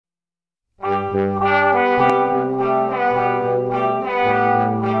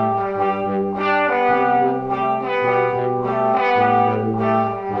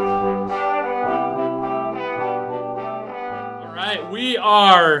We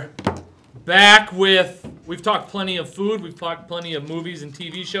are back with, we've talked plenty of food, we've talked plenty of movies and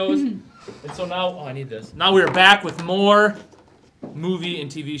TV shows, and so now, oh, I need this. Now we're back with more movie and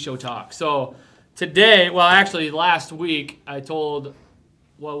TV show talk. So today, well actually last week, I told,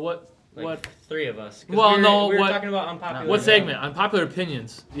 well what? Three of us. Well, we were talking about unpopular. What segment? Unpopular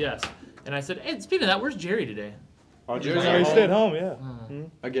opinions, yes. And I said, hey, speaking of that, where's Jerry today? Oh, Jerry's already stayed home, yeah.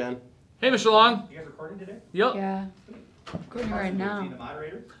 Again. Hey, Mr. Long. You guys recording today? Yep. Yeah. Recording right now. The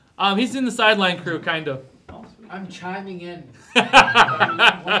moderator? He's in the sideline crew, kind of. Oh, sweet. I'm chiming in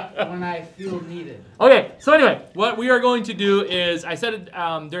when I feel needed. Okay, so anyway, what we are going to do is, I said it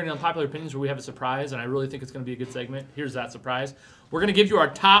during the Unpopular Opinions where we have a surprise, and I really think it's going to be a good segment. Here's that surprise. We're going to give you our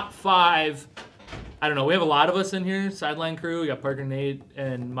top 5, I don't know, we have a lot of us in here, sideline crew. We got Parker, Nate,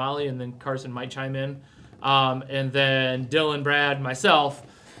 and Molly, and then Carson might chime in. And then Dylan, Brad, myself.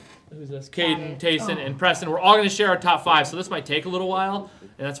 Who's this? Caden, Tayson, and Preston. We're all going to share our top 5, so this might take a little while,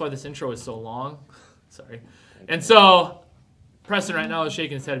 and that's why this intro is so long. Sorry. And so Preston right now is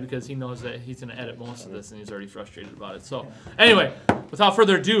shaking his head because he knows that he's going to edit most of this, and he's already frustrated about it. So anyway, without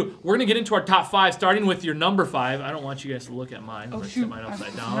further ado, we're going to get into our top 5, starting with your number 5. I don't want you guys to look at mine. Oh, shoot. Mine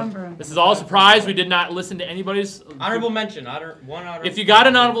upside down. Number. This is all a surprise. We did not listen to anybody's. Honorable mention. If you got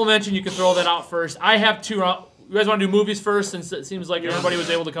an honorable mention, you can throw that out first. I have 2. You guys want to do movies first, since it seems like everybody was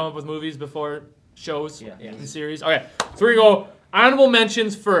able to come up with movies before shows and series? Okay, so we're going to go honorable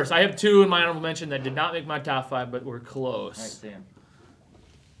mentions first. I have 2 in my honorable mention that did not make my top 5, but were close. All right, Sam.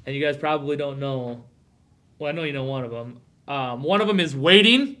 And you guys probably don't know. Well, I know you know one of them. One of them is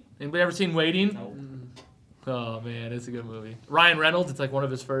Waiting. Anybody ever seen Waiting? No. Oh, man, it's a good movie. Ryan Reynolds, it's like one of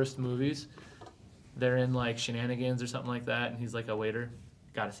his first movies. They're in like Shenanigans or something like that, and he's like a waiter.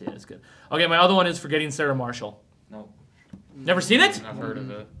 Gotta see it, it's good. Okay, my other one is Forgetting Sarah Marshall. No. Never seen it? I've heard of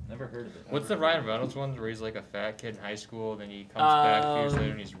it. Never heard of it. What's the Ryan Reynolds one where he's like a fat kid in high school, then he comes back a few years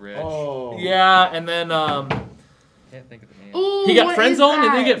later and he's rich? Oh. Yeah, and then Can't think of the name. Ooh, he got what friend is zoned.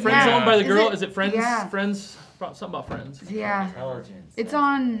 that? Didn't he get friend zoned by the Is girl? it- Is it Friends? yeah. Friends? Something about Friends. Yeah. Intelligence. It's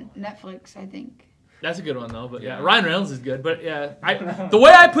on Netflix, I think. That's a good one though. But yeah, Ryan Reynolds is good. But yeah, the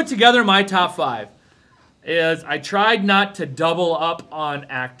way I put together my top 5 is I tried not to double up on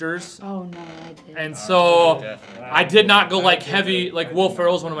actors. Oh no, I did. And so Definitely. I did not go like heavy, like Will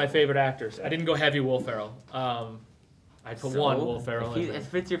Ferrell's one of my favorite actors. I didn't go heavy Will Ferrell. I put one Will Ferrell in there.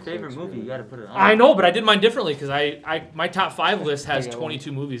 If it's your favorite movie, you gotta put it on. I know, but I did mine differently because my top 5 list has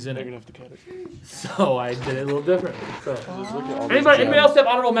 22 movies in Big it. enough to cut it. So I did it a little differently. So. Just look at all these Anybody gems. else have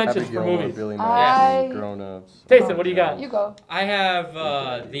honorable mentions Happy for Gilmore, movies? Billy I- Madison, Grown Ups. Tayson, what do you got? You go. I have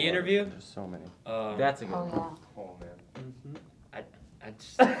The Interview. There's so many. That's a good Oh one. yeah. Oh man.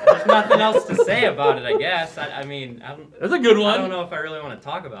 There's nothing else to say about it, I guess. I mean, That's a good I don't one. know if I really want to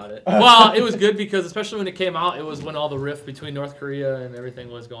talk about it. Well, it was good because especially when it came out, it was when all the rift between North Korea and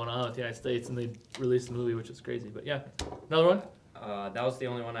everything was going on with the United States, and they released the movie, which is crazy. But yeah, another one. That was the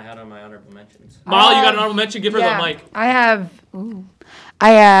only one I had on my honorable mentions. Molly, you got an honorable mention? Give her the mic. I have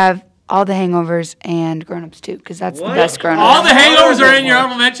All the Hangovers and Grown Ups too, because that's What? the best Grown Ups. All the hangovers are in your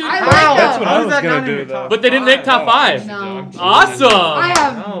honorable mention? I like That's them. what I was gonna do though. But they didn't make top 5. No. Awesome. I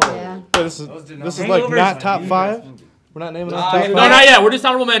have. No. Yeah. Yeah, this is like not top 5. We're not naming this top 5. no, No, not yet. We're just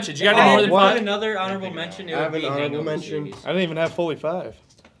honorable mentions. You got any more than what? 5? Another honorable mention. It I have would be an honorable Hangover mention. series. I didn't even have fully 5.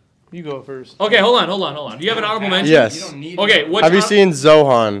 You go first. Okay, hold on. Do you have an honorable mention? Yes. Okay, what? Have you seen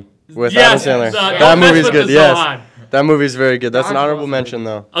Zohan with Yes. Adam Sandler? Don't That mess movie's with good. the Yes. Zohan. That movie's very good. That's an honorable mention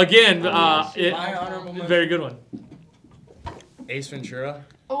though. Again, My honorable mention. very good one. Ace Ventura.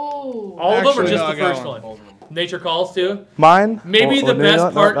 Oh. All of them or Actually, just no, the I got first one. one? Nature Calls too? Mine? Maybe the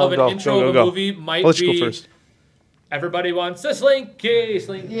best part of an intro of a go. movie might Let's be go first. Everybody Wants a Slinky,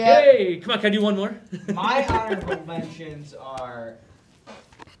 Slinky. Yeah. Come on, can I do one more? My honorable mentions are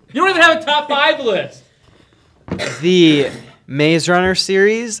You don't even have a top 5 list. The Maze Runner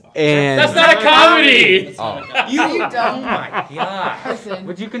series and That's not a comedy. You Oh don't. my god. Person.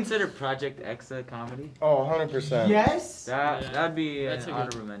 Would you consider Project X a comedy? Oh, 100%. yes. That'd be That's an a good-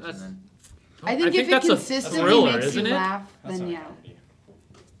 honorable mention that's- then. I think if it that's a consistently thriller, makes isn't you it? laugh, then yeah.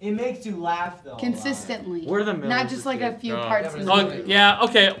 It makes you laugh though. Consistently. We're the Millers Not is just like good. a few No. parts in the Oh, movie. yeah,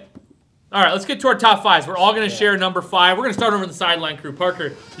 okay. All right, let's get to our top 5s. We're all going to share number 5. We're going to start over in the sideline crew.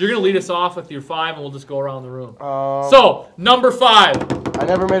 Parker, you're going to lead us off with your 5, and we'll just go around the room. So, number 5. I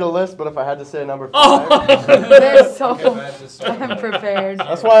never made a list, but if I had to say number 5, Oh, They're so unprepared.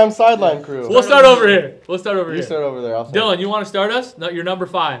 that's why I'm sideline crew. we'll start over here. You start over there. I'll start. Dylan, you want to start us? No, you're number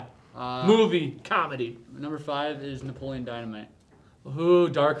 5. Movie, comedy. Number 5 is Napoleon Dynamite. Ooh,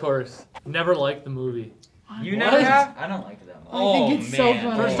 Dark Horse. Never liked the movie. You never have? I don't like it that much. I think it's so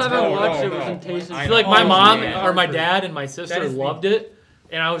funny. First time I watched it was in Taste. I feel like my mom or my dad and my sister loved it,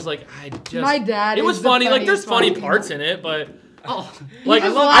 and I was like, My dad. It was is the funny. Like there's funniest funny one. parts in it, but Like,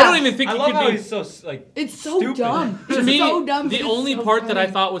 I don't even think I he love could how be. he's so like. It's so stupid. dumb. To It's me, so dumb, but the it's only so part that I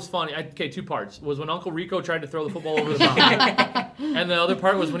funny. thought was funny, okay, 2 parts, was when Uncle Rico tried to throw the football over the mountain. And the other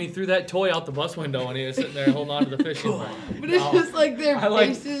part was when he threw that toy out the bus window and he was sitting there holding on to the fishing line. But it's just like their I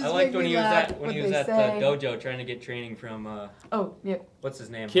liked faces. when make he me was laugh, at when what he was they at the say. dojo trying to get training from Oh, yeah. what's his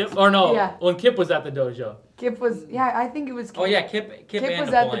name? Kip, or no, Yeah. when Kip was at the dojo. Kip was, yeah, I think it was Kip. Oh yeah, Kip Kip and was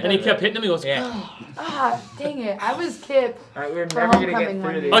at the Napoleon. And he kept hitting him, he goes, Yeah. Ah, dang it. I was Kip. Alright, we're For never gonna homecoming get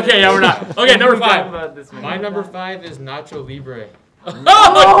one through day. this. okay, yeah, we're not. Okay, number 5. My number 5 is Nacho Libre. Oh,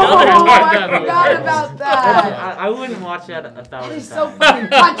 I forgot about that. I wouldn't watch that 1,000 That times. is so funny.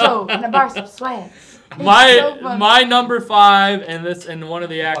 Pancho and a bar some sweat. My number 5, and one of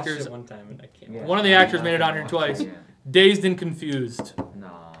the Watched actors, it one time and I can't. one of the actors made it on here twice. Dazed and Confused.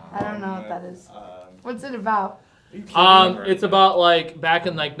 I don't know what that is. What's it about? It's about like back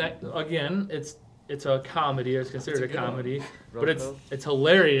in like again, it's a comedy. It's considered a comedy, but it's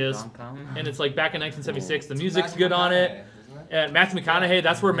hilarious, and it's like back in 1976. The music's good on it. And Matthew McConaughey,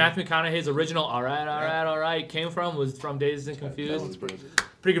 that's where Matthew McConaughey's original "All right" came from. Was from Dazed and Confused.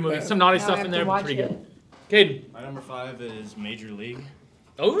 Pretty good movie. Some naughty Now I stuff have in to there, but watch pretty it. good. Caden. My number 5 is Major League.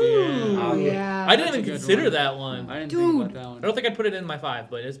 Ooh. Oh, yeah. I didn't That's a even good consider one. that one. I I didn't think about that one. don't think I'd put it in my 5,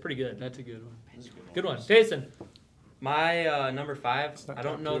 but it's pretty good. That's a good one. Good one. Jason. My number 5, I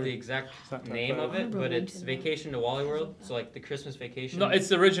don't know the exact not top name of five. it, but it's Vacation to Wally World. So like the Christmas vacation. No, it's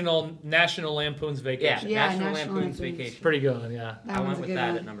the original National Lampoon's yeah, Vacation. Yeah, National National Lampoon's Lampoon's. Vacation. Pretty good, yeah. That I one's went a with good that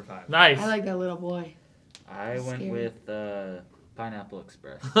one. at number 5. Nice. I like that little boy. I went Scary. with Pineapple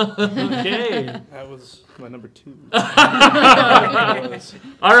Express. Okay. That was my number 2.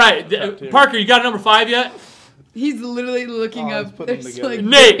 All right, Parker, you got a number 5 yet? He's literally looking Oh, I was up. putting them There's together. like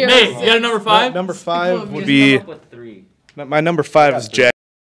Nate, pairs. you got a number 5? Number People 5 have would just be Come up with 3. my number 5 is Jack.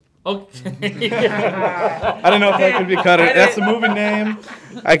 Okay. I don't know if that could be cut. That's the movie name.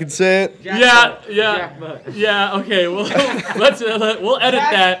 I could say it. Yeah. Okay. Well, we'll edit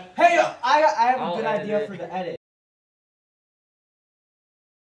that. Hey, I have I'll a good edit idea it. for the edit.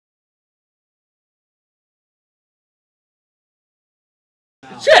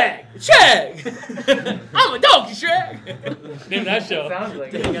 Shag. I'm a donkey, Shag. Name that show. Sounds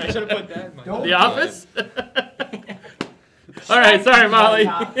like Dang, I should have put that in my The Office. All right. Sorry, Molly.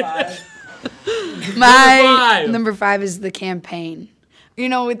 My five. number 5 is The Campaign. You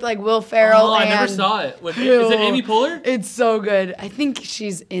know, with like Will Ferrell Oh, I and never saw it. Is it Amy Poehler? It's so good. I think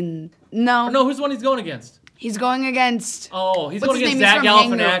she's in. No, Or no, who's the one he's going against? he's going against. Oh, he's What's going his against name? Zach He's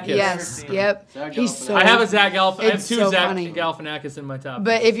from Galifianakis. Hangover. Yes. Yep. He's so. I have a Zach Galifianakis. I have It's 2 so Zach funny. Galifianakis in my top.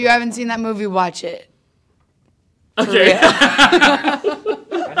 But if you haven't seen that movie, watch it. Okay. I've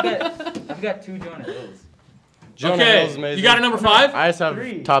got 2 Jonah Hills. Jonah Okay. Hill's amazing. You got a number 5? I just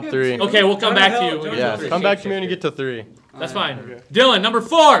have top 3. Okay, we'll come back to you. Jonah Yeah, Hill's come back to me shapeshifter. when you get to 3. That's fine. Dylan, number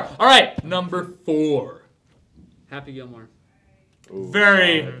 4. All right, number 4. Happy Gilmore.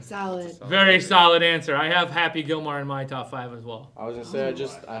 Very, Solid. very solid answer. I have Happy Gilmore in my top 5 as well. I was gonna say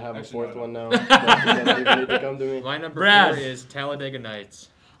I have a 4th one now. But you guys need to come to me. My number Brad. 4 is Talladega Nights.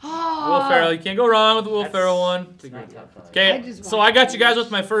 Will Ferrell, you can't go wrong with the Will Ferrell one. It's not top 5. I Okay, just so watched I got you guys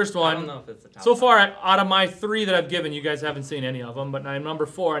with my first I don't one. know if it's the top So 5. far, out of my 3 that I've given, you guys haven't seen any of them. But I'm number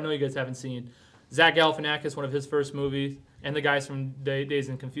 4. I know you guys haven't seen Zach Galifianakis, one of his first movies, and the guys from Dazed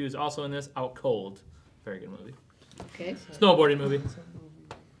and Confused, also in this, Out Cold. Very good movie. Okay. Snowboarding movie.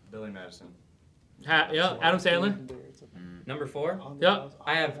 Billy Madison. Yeah, Adam Sandler. Number 4, Yep.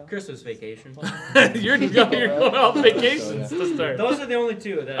 I have Christmas Vacation. you're going on vacations to start. Those are the only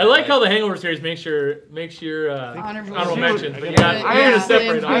 2 that I like how the Hangover series makes your honorable mentions, but you got Yeah, you're gonna yeah.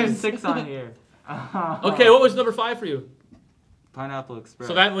 separate I have them. 6 on here. Okay, what was number 5 for you? Pineapple Express.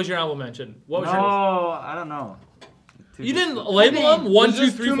 So that was your honorable mention. What was no, yours? I don't know. You didn't label them 1, 2,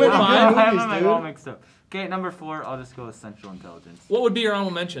 3, 4, I 5. have them like all mixed up. Okay, number 4, I'll just go with Central Intelligence. What would be your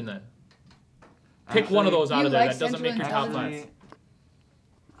honorable mention then? Pick one of those out You of there. like That doesn't make your top Central 5.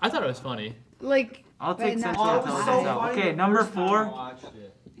 I thought it was funny. Like. I'll take but not Central top Intelligence five. out. Okay, number 4.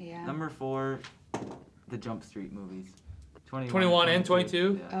 Yeah. Number 4, the Jump Street movies. 21 and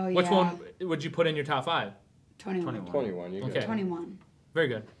 22? Yeah. Oh, yeah. Which one would you put in your top 5? 21. 21. You Okay. got it. 21. Very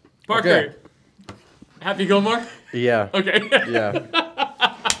good. Parker. Happy Gilmore? Yeah. Okay. Yeah.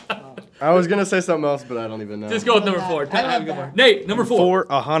 I was gonna say something else, but I don't even know. Just go with number love 4. that. I love Happy Gilmore. that. Nate, number 4. 4,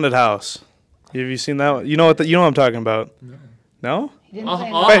 A Haunted House. Have you seen that one? You know what I'm talking about? No. He didn't A say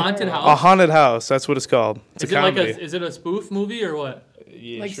haunted number. A house. haunted house. That's what it's called. It's Is a it like comedy. is it a spoof movie or what?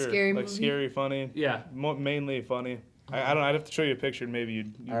 Yeah, Like sure. scary like movie? scary, funny. Yeah. Mainly funny. I don't. I'd have to show you a picture, and maybe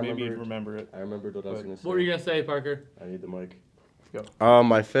you'd remember it. I remembered what I was gonna say. What were you gonna say, Parker? I need the mic. Go.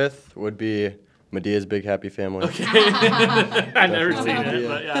 My fifth would be Medea's Big Happy Family. Okay. I've never seen it,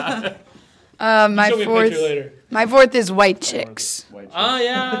 but yeah. My Show me a fourth. picture later. My fourth is White Chicks. Oh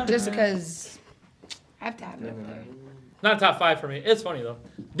yeah. Just because I have to have it. Not top 5 for me. It's funny though.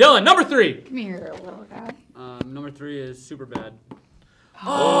 Dylan, number 3. Come here, little guy. Number 3 is Superbad.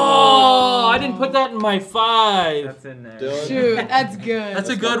 Oh, I didn't put that in my 5. That's in there. Shoot, that's good. That's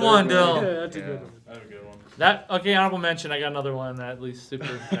a good one, Dylan. That's a good one. That's a good one. That okay? Honorable mention. I got another one that at least super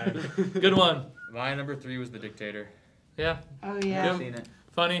bad. Good one. My number 3 was The Dictator. Yeah, Oh I've yeah. seen it.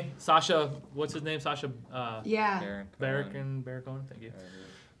 funny. Sasha, what's his name? Sasha Yeah. Baron Cohen. Thank you.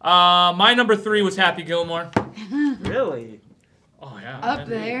 My number 3 was Happy Gilmore. Really? Oh yeah. Up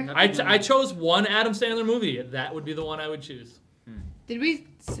there. I chose one Adam Sandler movie. That would be the one I would choose. Did we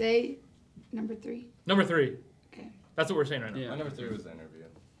say number 3? Number 3. Okay. That's what we're saying right now. Yeah. My number 3 was The Interview.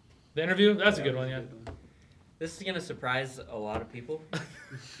 The Interview. That's a good one. Yeah. This is gonna surprise a lot of people,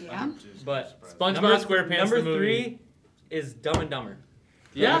 Yeah. but SpongeBob SquarePants. number the movie. 3 is Dumb and Dumber.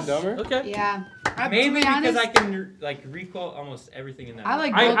 Yes. Dumb and Okay. Yeah. Mainly to be honest, because I can like recall almost everything in that. I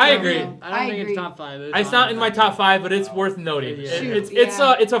like movie. both I of agree. them. I don't think agree. it's top 5. It's not in my top 5, but it's worth noting. Yeah.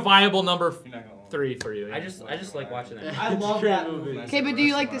 It's a viable number You're not gonna lie. 3 for you. Yeah. I just like watching that. I love that movie. Okay, but do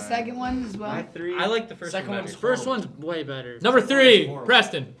you like the second one as well? I like the first Second one one's better. First one's way better. Number 3,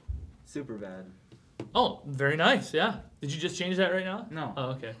 Preston. Superbad. Oh, very nice. Yeah. Did you just change that right now? No, Oh,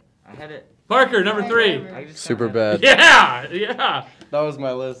 okay. I had it. Parker, number 3. Whatever. I just Super kinda bad. Yeah. That was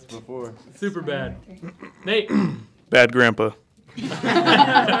my list before. Super bad. Nate. Bad Grandpa.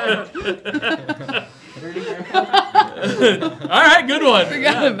 All right, good one.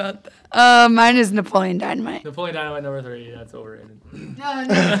 Forgot about that. Mine is Napoleon Dynamite. Napoleon Dynamite number 3. That's overrated. No,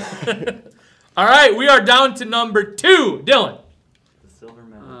 no. All right, we are down to number 2. Dylan. The silver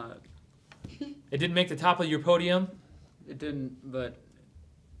medal. It didn't make the top of your podium. It didn't, but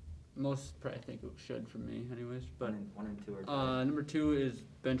most probably think it should for me, anyways. But one and two are. number 2 is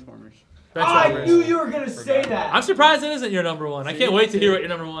Benchwarmers. Benchwarmers. you were gonna say that. I'm surprised it isn't your number 1. I can't wait to hear what your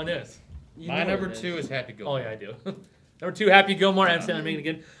number 1 is. You My know number it is. 2 is Happy Gilmore. Oh yeah, I do. Number 2, Happy Gilmore. Adam Sandler making it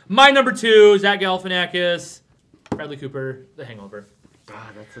again. My number 2, Zach Galifianakis, Bradley Cooper, The Hangover. God,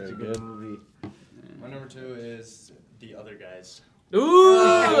 that's such Very a good good. movie. My number 2 is The Other Guys. Ooh,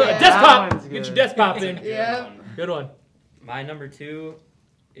 Yeah. desk That pop. one's Get your good. desk pop in. Yeah. Good one. My number 2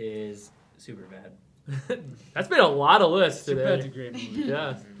 is Superbad. That's been a lot of lists Superbad's a today. great movie.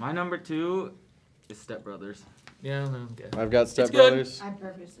 Yeah. My number 2 is Step Brothers. Yeah. Okay. I've got Step good. Brothers. I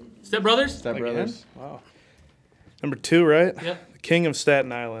purposely did. Step Brothers. Step Again? Brothers. Wow. Number 2, right? Yep. The King of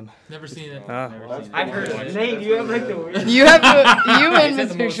Staten Island. Never seen it. I've heard of it. Nate, you have like the weird. You have to, you and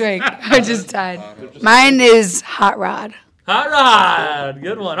Mr. Shrake are just tied. Mine is Hot Rod. Hot Rod.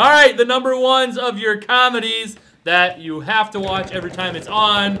 Good one. All right, the number 1s of your comedies that you have to watch every time it's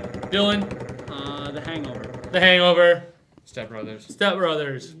on. Dylan. The Hangover. The Hangover. Step Brothers. Step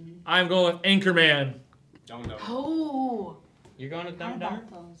Brothers. I'm going with Anchorman. Dumb and Dumber. Oh. You're going with Dumb and Dumber?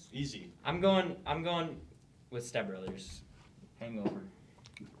 Easy. I'm going with Step Brothers. Hangover.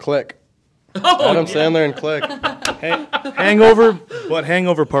 Click. Oh, Adam Sandler and Click. Hangover. What?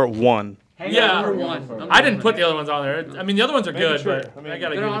 Hangover Part 1. Yeah. Number 1. I didn't put the other ones on there. I mean, the other ones are good, sure. but I mean, I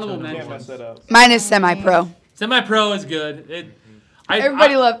gotta they're give it to honorable them. Can't mentions. mess that up. Mine is Semi-Pro. Semi-Pro is good.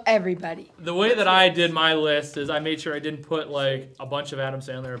 Everybody love everybody. The way that I did my list is I made sure I didn't put like a bunch of Adam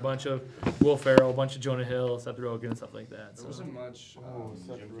Sandler, a bunch of Will Ferrell, a bunch of Jonah Hill, Seth Rogen, and stuff like that. There So. wasn't much Jim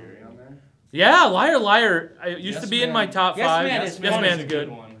Carrey on there. Yeah, Liar Liar. I used Yes to be in Man. my top Yes 5. Man Yes is Man's a good.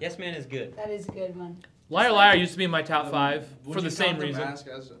 one. Yes Man is good. That is a good one. Liar Liar used to be in my top 5 Would for you the same count The reason. Mask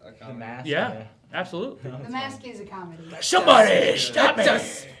as a comedy? Yeah, absolutely. The Mask is a comedy. Somebody stop me!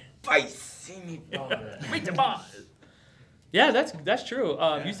 Spicy meatball. Yeah, that's true.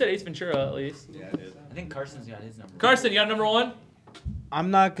 You said Ace Ventura at least. Yeah, I did. I think Carson's got his number. Carson, you got number 1?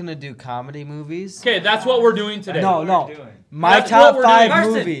 I'm not gonna do comedy movies. Okay, that's what we're doing today. No, no. My That's top what we're 5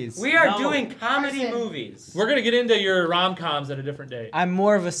 Carson, movies. we are No. doing comedy Carson. movies. We're gonna get into your rom-coms at a different day. I'm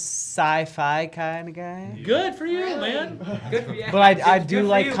more of a sci-fi kind of guy. Good for you, Really? man. Good for you. But I Good do for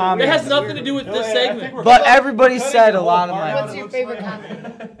like you. comedy. It has nothing to do with this segment. But everybody said a lot of What's my your favorite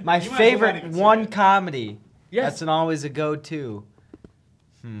comedy? my You might favorite even see one it. comedy. Yes. That's an always a go-to.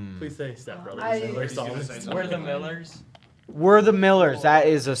 Please say Step Brothers. I- Very He's gonna solid. say something. We're the Millers. We're the Millers. That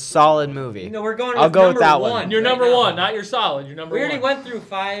is a solid movie. No, we're going. I'll with go with number that one. one. You're right number now. 1, not your solid. You're number We 1. already went through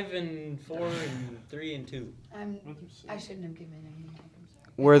 5 and 4 and 3 and 2. I shouldn't have given him.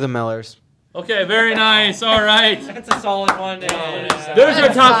 We're the Millers. Okay, very nice. All right. That's a solid one. There's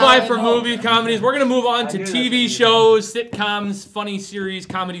our top 5 for movie comedies. We're going to move on to TV shows, sitcoms, funny series,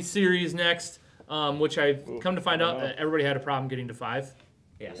 comedy series next, which I've come to find out that everybody had a problem getting to 5.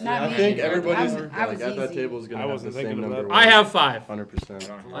 Yes. Not I me. think everybody's I was at that easy. table is going to have the wasn't same thinking of number. that. I have 5.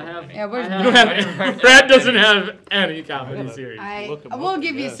 100%. I have. Yeah, where's I You don't have, Brad doesn't have any comedy series. I Look 'em will up,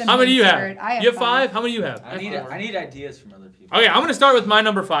 give you yes. some. How many do you hints, have? Bert. I You have 5? How many do you have? I need ideas from other people. Okay, I'm going to start with my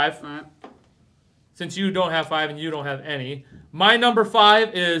number 5. All right. Since you don't have 5 and you don't have any. My number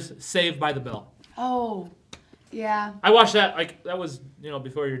 5 is Saved by the Bell. Oh, yeah. I watched that, like, that was,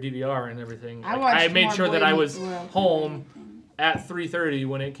 before your DVR and everything. I Like, watched I made more sure Boy that I Meets was World. home at 3:30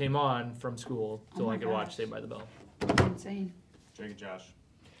 when it came on from school so Oh my I could watch gosh. Saved by the Bell. Insane. Drake and Josh.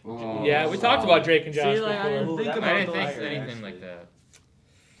 Yeah, we talked about Drake and Josh See, like, I before. didn't think I about didn't those. think anything like that.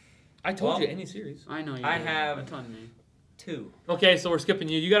 I told Well, you any series. I know you. I did. have- A ton, me. 2. Okay, so we're skipping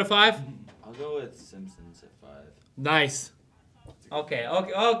you. You got a 5? I'll go with Simpsons at 5. Nice. Okay. Oh,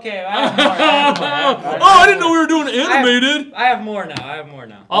 I didn't know we were doing animated. I have more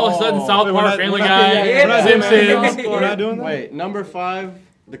now. All of a sudden, South Wait, Park, Family we're not Guy, doing that. We're not doing Simpsons. that. We're not doing that. Wait, number 5,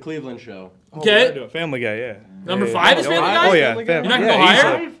 The Cleveland Show. Okay. Family Guy, yeah. Number Yeah, 5 is yeah. Family Guy? Oh yeah, Family Guy? Family You're not Guy. gonna go Yeah,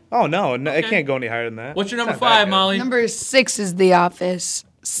 higher? easily. Oh no, it Okay. can't go any higher than that. What's your number It's not that 5, good. Molly? Number 6 is The Office.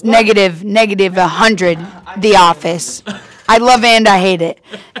 Negative 100. The Office. I love and I hate it.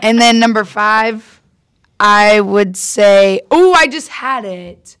 And then number 5, I would say. Oh, I just had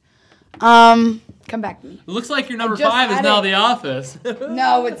it. Come back to me. It looks like your number just 5 is had now it. The Office.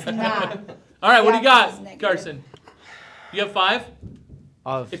 No, it's not. All right, what do you The Office got, is negative. Carson? You have 5?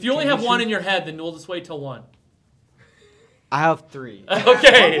 If you only have 1 in your head, then we'll just wait till 1. I have 3.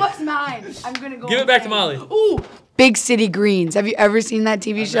 Okay. What was mine? I'm gonna go. Give it with back to mine. Molly. Ooh, Big City Greens. Have you ever seen that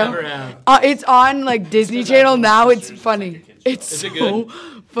TV show? Never have. It's on like Disney Channel now. It's funny. It's Is it so good?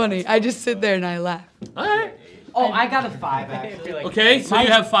 funny. I just sit there and I laugh. All right. Oh, I got a 5 actually. Okay, so you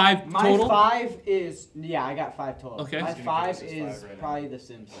have 5 My total? 5 is I got 5 total. Okay. My He's 5 is probably The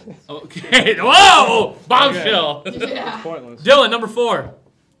Simpsons. Okay. Whoa! Bombshell. Yeah. Pointless. Dylan, number 4.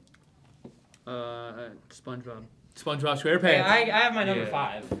 SpongeBob. SpongeBob Hey, SquarePants. I have my number Yeah.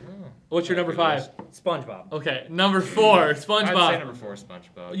 5. What's your number 5? SpongeBob. Okay, number 4, I'd say SpongeBob. number 4,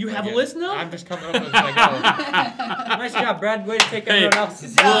 SpongeBob. You have a Again, list now? I'm just coming up with as I go. Nice job, Brad. Way to take Hey, everyone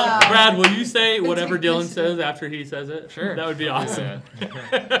else's. Brad, will you say whatever Dylan says after he says it? Sure. That would be awesome.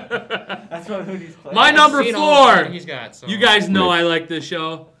 That's what Hootie's playing. My number Seen all the 4. shit he's got, so. You guys know I like this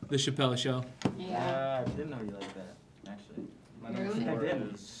show, The Chappelle Show. Yeah. I didn't know you liked that, actually. My number Really? 4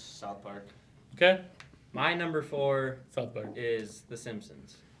 is South Park. Okay? My number 4 South Park. is The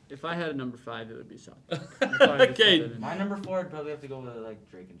Simpsons. If I had a number 5, it would be South. Okay. My number 4 would probably have to go with like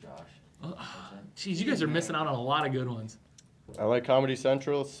Drake and Josh. Jeez, you guys are missing out on a lot of good ones. I like Comedy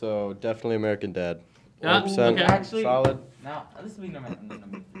Central, so definitely American Dad. Yeah, 100% okay. Actually- solid. Now, this will be number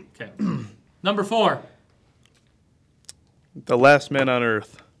 3. Okay. Number 4. The Last Man on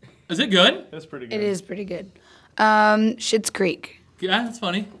Earth. Is it good? That's pretty good. It is pretty good. Schitt's Creek. Yeah, that's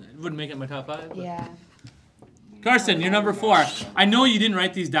funny. It wouldn't make it my top 5. But. Yeah. Carson, you're number 4. I know you didn't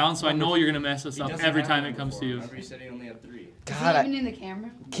write these down, so I know you're going to mess this up every time it comes to you. Remember you said he only had 3. God, Is he even in the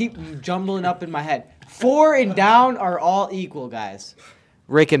camera? keep jumbling up in my head. 4 and down are all equal, guys.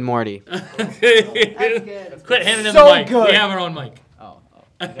 Rick and Morty. That's good. Quit handing him So the mic. good. We have our own mic. Oh.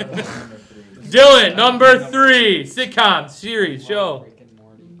 Dylan, number 3. Sitcom, series, show. Rick and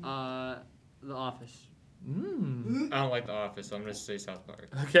Morty. The Office. I don't like The Office, so I'm going to say South Park.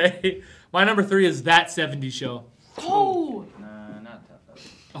 Okay. My number 3 is That 70s Show. Oh, Nah, not tough.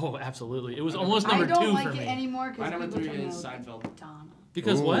 Oh, absolutely. It was almost I number 2 don't for like it me. anymore My because number people 3 tell me is I look Seinfeld. like Donna.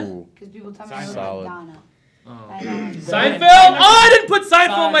 Because what? Ooh. Because people tell me I Seinfeld. look Solid. like Donna. Oh. I don't. Seinfeld? Oh, I didn't put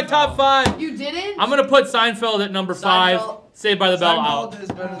Seinfeld in my top 5. You didn't? I'm going to put Seinfeld at number 5. Seinfeld. Saved by the Bell out. Seinfeld is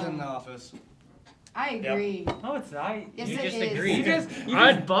better than The Office. I agree. No, it's not. Yes, You it just is. agreed.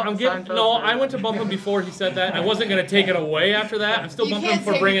 I went to bump him before he said that. I wasn't going to take it away after that. I'm still You bumping him can't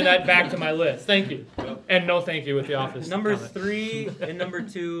for take bringing it. that back to my list. Thank you. And no thank you with The Office. Number comment. 3 and number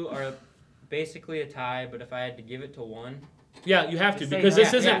 2 are basically a tie, but if I had to give it to one, Yeah, you have to Say because that.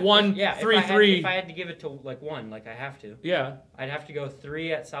 this isn't Yeah, 1, yeah, 3, if 3. I had to give it to like one, like I have to, Yeah. I'd have to go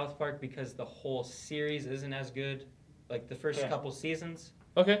 3 at South Park because the whole series isn't as good, like the first couple seasons.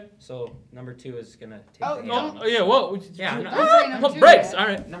 Okay. So number 2 is gonna take. Oh, the no. Oh, yeah, whoa. Yeah, I'm not- Don't say number Pump 2 brakes. yet. All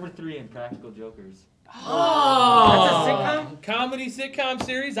right. Number 3 in Practical Jokers. Oh. That's a Comedy sitcom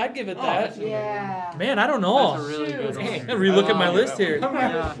series. I'd give it that. Yeah. Man, I don't know. That's a really good one. I gotta relook at my list here.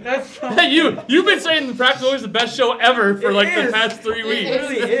 Yeah. You've been saying The Practical is the best show ever for like the past 3 weeks. It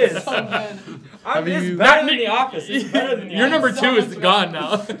really is. So good. It's you- better than The Office. It's better than The Your number Office. 2 is gone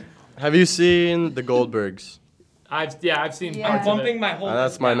now. Have you seen The Goldbergs? I've seen. Yeah. I'm parts of it. bumping my whole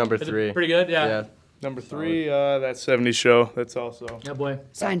That's list my down. number Is it 3. pretty good? Yeah. Number 3, that 70s show. That's also Yeah, boy.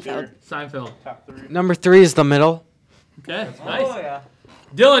 Seinfeld. Seinfeld. top 3. Number 3 is the middle. Okay, nice. Oh, yeah.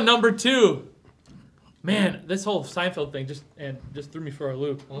 Dylan, number 2. Man, this whole Seinfeld thing just threw me for a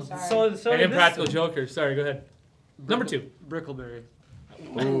loop. So And did Impractical Jokers. Sorry, go ahead. Number 2. Brickleberry.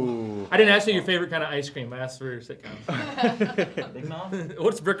 Ooh. I didn't ask you your favorite kind of ice cream. I asked for your sitcom. Big Mouth?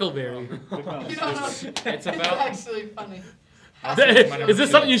 What's Brickleberry? It's about. actually funny. Is this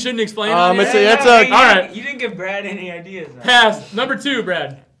something you shouldn't explain? It's this. a- All right. You didn't give Brad any ideas. Now. Pass. Number 2,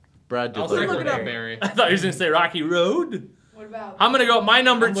 Brad. Brad did I'll that. say look it up. Brickleberry. I thought you were going to say Rocky Road. What about? I'm going to go my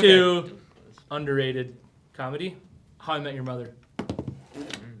number I'm 2 underrated comedy, How I Met Your Mother.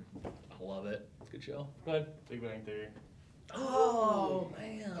 I love it. It's a good show. Go ahead. Big Bang Theory. Oh,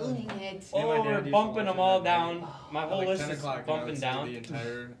 man. Dang it. Yeah, my Oh, dad we're used to bumping watch them it all at down. My At whole like list 10 is o'clock, and I bumping would say down. the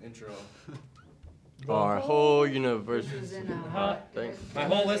entire intro. Our whole universe. This is in, Thanks. My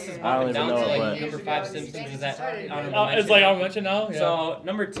whole list is I bumping don't even down know, to like but- number 5 Simpsons. Is that honorable Oh, mention? it's like I'll mention now? Yeah. So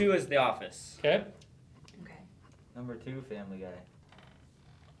number 2 is The Office. Okay. Number 2, Family Guy.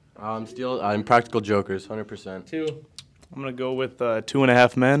 I'm Practical Jokers, 100%. 2. I'm going to go with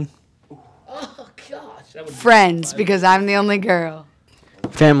 2.5 Men. Oh, gosh. That would Friends, because I'm the only girl.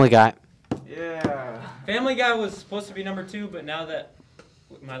 Family Guy. Yeah. Family Guy was supposed to be number 2, but now that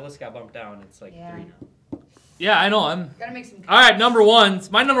my list got bumped down, it's like Yeah. 3 now. Yeah, I know. I'm. Gotta make some. All right, number 1.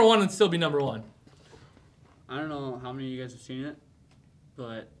 My number 1 would still be number 1. I don't know how many of you guys have seen it,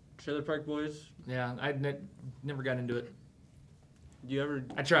 but Trailer Park Boys. Yeah, never got into it. Do you ever?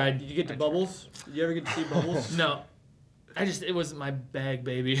 I tried. Did you get to Bubbles? Did you ever get to see Bubbles? No. It wasn't my bag,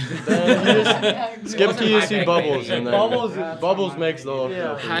 baby. Skip till you see Bubbles in there. Bubbles- Bubbles makes the whole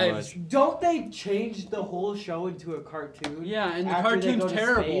Yeah. show pretty much. Don't they change the whole show into a cartoon? Yeah, and the After they cartoon's go to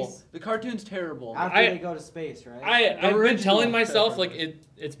terrible. space? The cartoon's terrible. After I- they go to space, right? I've been original telling myself Trailer like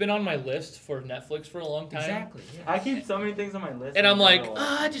it's been on my list for Netflix for a long time. Exactly. Yeah. I keep so many things on my list. And I'm I like, don't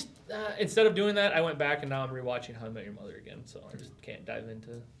know. just instead of doing that, I went back and now I'm rewatching How I Met Your Mother again, so I just can't dive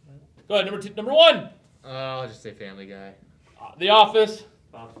into. Go ahead, number 1. I'll just say Family Guy. The Office.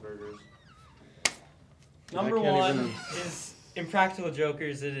 Bob's Burgers. Number I can't 1 even- is Impractical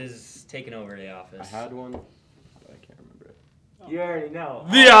Jokers. It is taking over The Office. I had one. I can't remember it. You already know.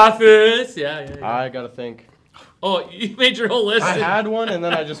 The Office. Yeah. I gotta think. Oh, you made your whole list. I had one and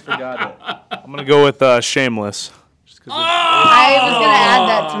then I just forgot it. I'm going to go with Shameless. Just 'cause I was gonna add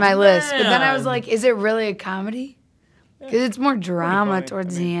that to my list, but then I was man. like, is it really a comedy? Because it's more drama funny.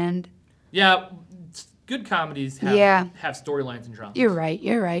 towards I mean- the end. Yeah, good comedies have have storylines and drama. You're right.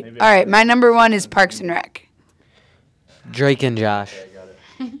 Maybe All right, my number 1 is Parks and Rec. Drake and Josh.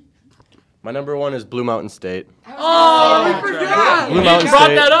 My number 1 is Blue Mountain State. Oh, I forgot. Blue You Mountain brought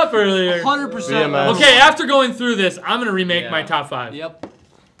State. that up earlier. 100%. BMS. Okay, after going through this, I'm gonna remake my Yeah. top 5. Yep.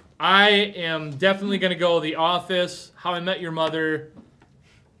 I am definitely gonna go The Office, How I Met Your Mother,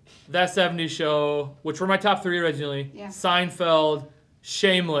 That 70s Show, which were my top 3 originally. Yeah. Seinfeld,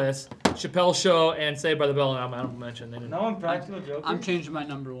 Shameless, Chappelle Show, and Saved by the Bell. And I'm honorable mention. They didn't- No Impractical Jokers? I'm changing my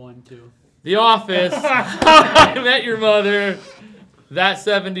number 1 too. The Office, How I Met Your Mother, That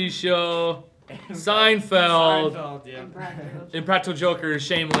 70s Show, Seinfeld, Impractical Jokers,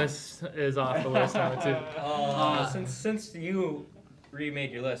 Shameless is off the list now too. Since you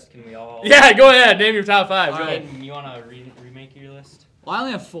remade your list, can we all? Yeah, go ahead. Name your top 5. Go All right. ahead. And you want to remake your list? Well, I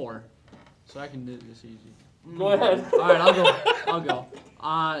only have 4, so I can do this easy. Go ahead. All right, I'll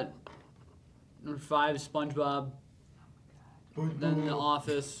go. Number 5 is SpongeBob. Then The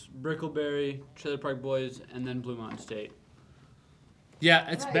Office, Brickleberry, Trailer Park Boys, and then Blue Mountain State. Yeah,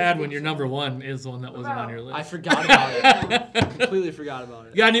 it's bad when your number 1 is the one that wasn't on your list. I forgot about it. Completely forgot about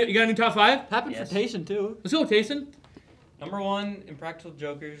it. You got a new top 5? Happened Yes. for Tayson too. Let's go, Tayson. Number 1, Impractical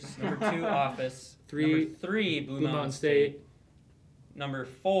Jokers. Number 2, Office. 3, Number 3, Blue Mountain State. Number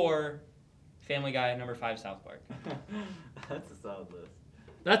 4, Family Guy. Number 5, South Park. That's a solid list.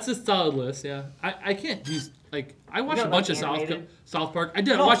 That's a solid list, yeah. I can't do, like, I watched You a don't bunch like of animated? South Park. I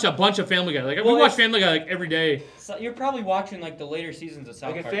did. I No. watched a bunch of Family Guy. Like, we Well, watch it's- Family Guy, like, every day. So you're probably watching like the later seasons of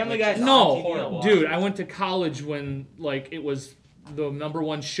South Like, if Park. Family which Guy's is on No, horrible. dude, I went to college when, like, it was the number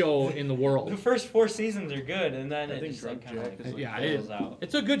 1 show in the The world. first 4 seasons are good, and then it think just like Drunk kind of Jack like is, Yeah, fizzles out.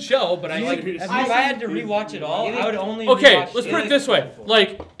 It's a good show, but I Like, like. if I had to rewatch it all, I would only. Okay, rewatch let's it. put it this way.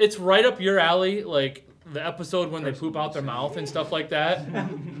 Like, it's right up your alley. Like, the episode when they poop out their mouth and stuff like that.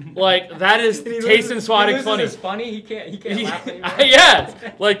 Like that is taste and swatting funny. It's funny. He can't laugh anymore. Yeah,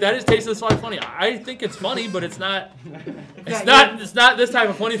 like that is taste and swatting funny. I think it's funny, but it's not. It's not this type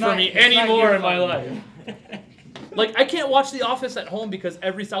of funny for me anymore in my life. Like I can't watch The Office at home because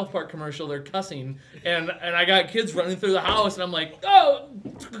every South Park commercial they're cussing, and I got kids running through the house, and I'm like, oh,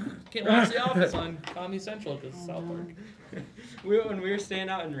 can't watch The Office on Comedy Central because it's South Park. When we were staying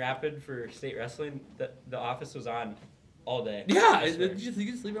out in Rapid for state wrestling, the Office was on all day. Yeah, you just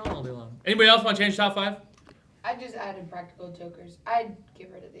leave it on all day long. Anybody else want to change top 5? I just added Practical Jokers. I'd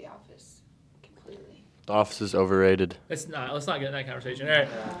get rid of The Office completely. The Office is overrated. Let's not get in that conversation. All right.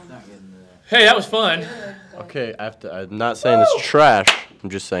 Hey, that was fun. Okay, I'm not saying it's trash. I'm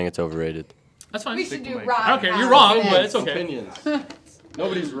just saying it's overrated. That's fine. We should do I Ron. don't care. You're wrong, but it's okay. Opinions.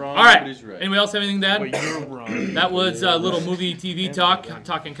 Nobody's wrong. All right. Nobody's right. Anybody else have anything to add? But you're wrong. That was a little movie TV talk,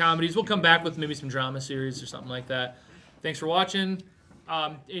 talking comedies. We'll come back with maybe some drama series or something like that. Thanks for watching.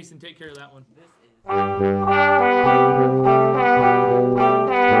 Asen, take care of that one.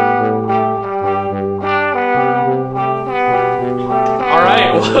 All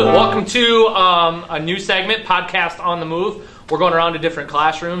right, welcome to a new segment, Podcast on the Move. We're going around to different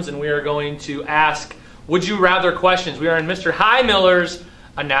classrooms, and we are going to ask would you rather questions. We are in Mr. Highmiller's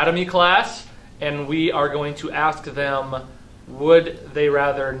anatomy class, and we are going to ask them, would they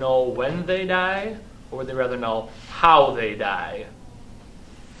rather know when they die, or would they rather know how they die?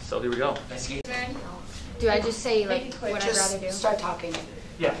 So here we go. Do I just say like what I'd rather do? Start talking.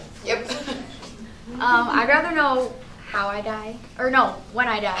 Yeah. Yep. I'd rather know how I die, or no, when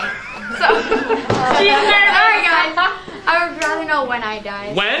I die. So, alright guys, I would rather know when I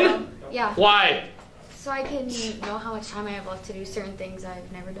die. When? Yeah. Why? So I can know how much time I have left to do certain things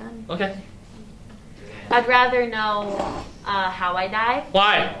I've never done. Okay. I'd rather know how I die.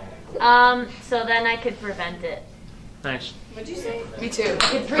 Why? So then I could prevent it. Nice. What'd you say? Me too. I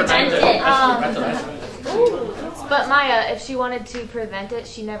could prevent it. But Maya, if she wanted to prevent it,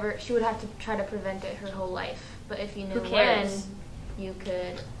 she would have to try to prevent it her whole life. But if you knew when, you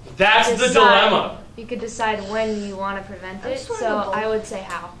could. That's the dilemma. You could decide when you want to prevent it. So I would say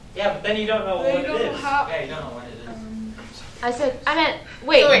how. Yeah, but then you don't know what it is. Yeah, you don't know what it is. I meant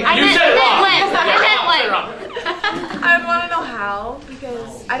when. I would want to know how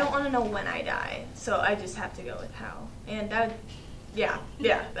because I don't want to know when I die, so I just have to go with how. And that, yeah,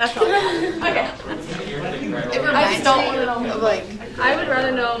 that's all. Okay. I just don't want to know. Like, I would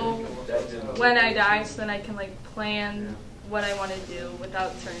rather know when I die, so then I can like plan what I want to do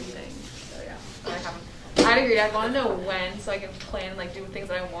without certain things. So yeah. I'd agree. I'd want to know when, so I can plan, like, do things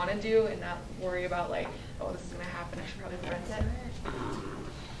that I want to do, and not worry about, like, oh, this is gonna happen. I should probably prevent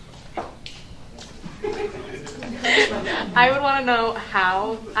it. I would want to know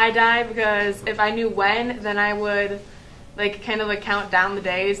how I die because if I knew when, then I would, like, kind of like count down the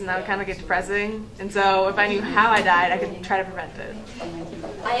days, and that would kind of get depressing. And so if I knew how I died, I could try to prevent it.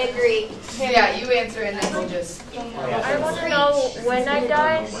 I agree. Yeah, you answer and then we'll just. I want to know when I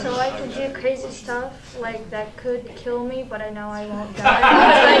die so I can do crazy stuff like that could kill me, but I know I won't die.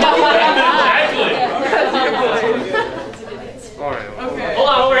 Okay. Hold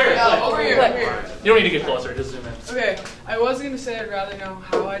on, over here. Over here. You don't need to get closer, just zoom in. Okay, I was going to say I'd rather know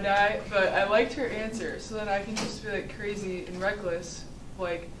how I die, but I liked her answer, so that I can just be like crazy and reckless,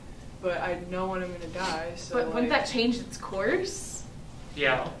 like, but I know when I'm going to die, so But wouldn't like, that change its course?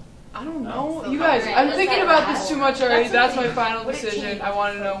 Yeah. I don't know. You guys, I'm thinking about this too much already. That's my final decision. I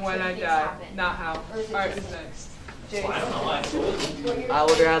want to know when I die, not how. Alright, who's next? I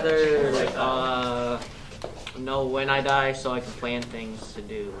would rather know when I die so I can plan things to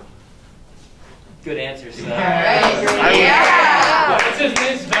do. Good answers. What's his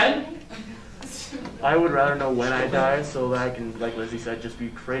name, Sven? I would rather know when I die so that I can, like Lizzie said, just be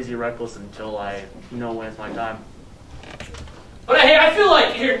crazy reckless until I know when it's my time. But hey, I feel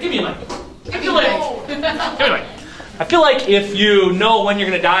like give me a mic. I feel like if you know when you're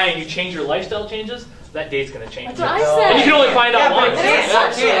gonna die and you change your lifestyle changes, that date's gonna change. That's what I said. And you can only find out once.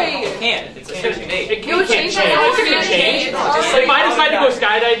 It can't. It's a fixed date. It can't change. It's gonna change. Like if I decide to go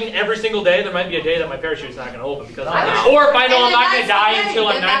skydiving every single day, there might be a day that my parachute's not gonna open because. Or if I know I'm not gonna die until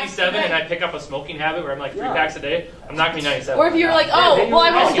I'm 97 and I pick up a smoking habit where I'm like 3 packs a day, I'm not gonna be 97. Or if you're like, oh, well,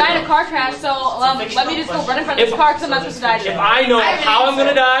 I won't die in a car crash, so let me just go run in front of this car because I'm not supposed to die today. If I know how I'm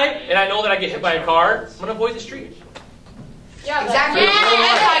gonna die and I know that I get hit by a car, I'm gonna avoid the street. Yeah, exactly. You can't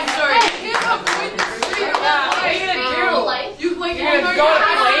avoid the street. You like you're gonna go to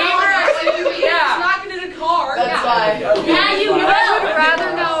plane. Yeah. Not gonna in a car. That's why. Yeah, you would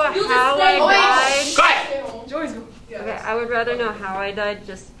rather know how I died. Go ahead. Joy's go. Okay, I would rather know how I died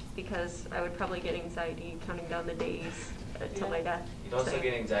just because I would probably get anxiety counting down the days until my death. You'd also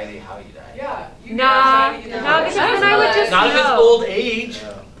get anxiety how you die. Yeah. No, because then I would just Not if it's know. old age.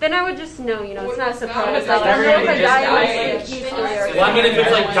 Then I would just know, it's not a surprise. Well, Like, I know if I die, just I'm like, Well, I mean, if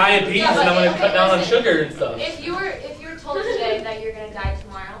it's like diabetes, then I'm gonna cut down on sugar and stuff. If you were told today that you're gonna die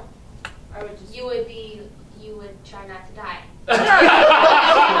tomorrow, you would try not to die. But if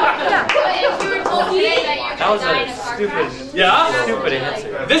you were told today that you're gonna die in a car crash, Yeah? Stupid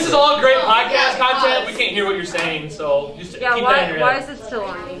answer. This is all great podcast content. We can't hear what you're saying, so just keep that in your why head. is it still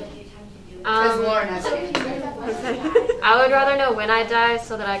on me? Because Lauren has to answer. I would rather know when I die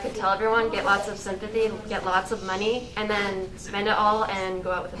so that I could tell everyone, get lots of sympathy, get lots of money, and then spend it all and go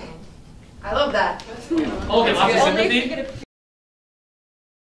out with a bang. I love that. Oh, get lots of sympathy?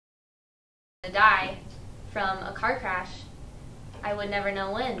 To die from a car crash, I would never know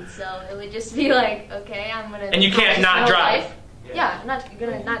when, so it would just be like, okay, I'm gonna. And you can't not my whole drive. life. Yeah, I'm not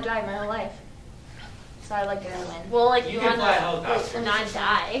gonna not drive my whole life. So I like to know when. Well, like You can fly a helicopter. not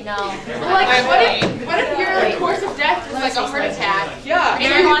die. No. Well, like, what if your course of death is like a heart attack? Yeah,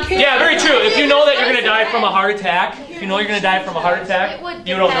 very true. If you know that you're gonna die from a heart attack, you don't know when you're gonna die from a heart How attack. would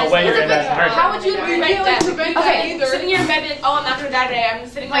you prevent that either? Sitting here in bed and, oh, I'm not gonna die today. I'm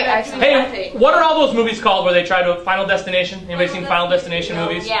sitting in bed doing Hey, nothing. what are all those movies called where they try to Final Destination? Anybody seen Final Destination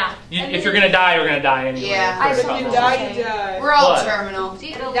movies? Yeah. If you're gonna die, you're gonna die anyway. Yeah. You die. We're all What? terminal.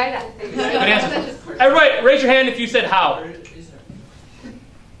 See, die. Good answer. Everybody, raise your hand if you said how.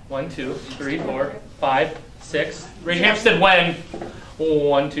 1, 2, 3, 4, 5, 6. Raise your hand if you said when.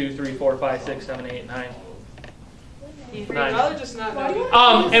 1, 2, 3, 4, 5, 6, 7, 8, 9. I'd just not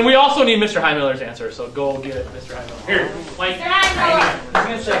know. And we also need Mr. Heimiller's answer, so go get it, Mr. Heimiller. Here, Mike. I'm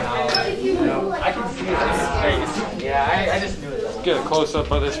gonna say how. I can see it. Yeah, I just knew it. Let's get a close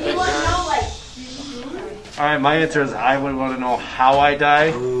up of this big guy. Alright, my answer is I would want to know how I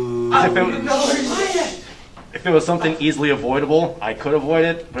die. If it was something easily avoidable, I could avoid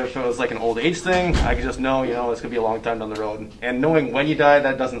it. But if it was like an old age thing, I could just know, it's gonna be a long time down the road. And knowing when you die,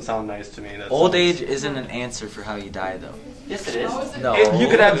 that doesn't sound nice to me. Old age isn't an answer for how you die, though. Yes, it is. No. You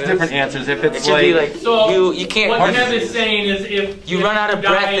could have different answers. If it's It should be like So you can't. What Kevin is saying is if you run out of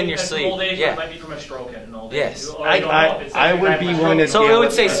breath die in your at sleep. Old age, Yeah. it might be from a stroke at an old Yes. age. Or you don't know if it's I would be willing to. So it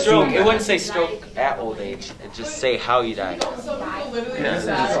would say stroke. assume It that. wouldn't say stroke at old age. It just say how you die. Kinda-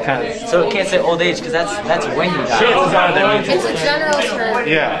 So it can't say old age because that's when you die. It's a general term.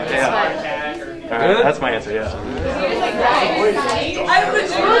 Yeah. Alright, that's my answer. Yeah.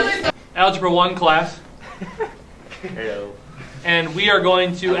 Algebra 1 class. Hello. And we are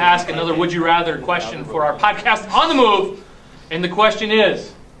going to ask another Would You Rather question for our podcast On the Move. And the question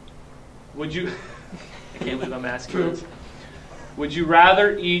is, would you... I can't believe I'm asking this. Would you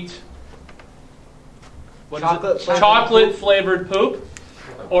rather eat... Chocolate flavored poop?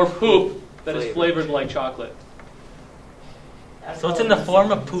 Or poop that is flavored like chocolate? So it's in the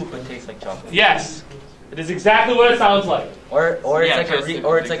form of poop and tastes like chocolate. Yes. It is exactly what it sounds like. Or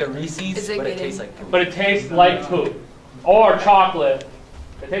it's like a Reese's, but it tastes like poop. But it tastes like poop. Or chocolate.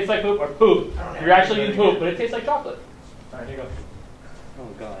 It tastes like poop or poop. You're actually eating poop, but it tastes like chocolate. Alright, here you go. Oh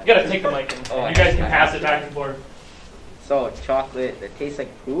god. You gotta take the mic and you guys can pass it back and forth. So chocolate that tastes like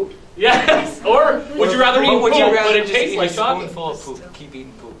poop? Yes! Or would you rather eat poop, but it tastes like chocolate? Spoonful of poop. Keep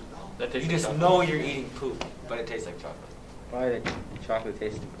eating poop. That tastes You like just chocolate. know you're eating poop, but it tastes like chocolate. Probably the chocolate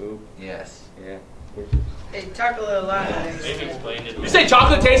tastes like poop. Yes. Yeah. Hey, chocolate a lot. Maybe explain it. You say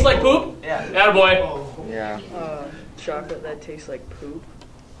chocolate tastes like poop? Yeah. Attaboy. Yeah. Chocolate that tastes like poop.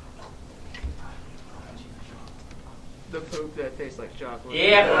 The poop that tastes like chocolate.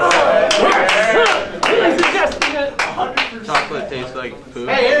 Chocolate tastes like poop.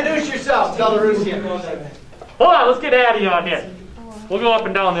 Hey, introduce yourself, Belarusian. Hold on, let's get Addie on here. We'll go up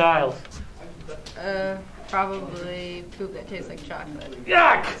and down the aisles. Probably poop that tastes like chocolate.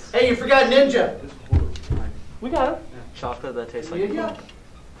 Yuck! Hey, you forgot Ninja. We got him. Chocolate that tastes like poop.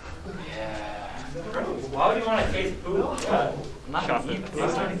 Why would you want to taste poop? Chocolate that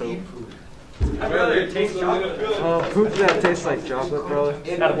tastes like poop. I'd rather taste chocolate. Poop that tastes like chocolate, bro.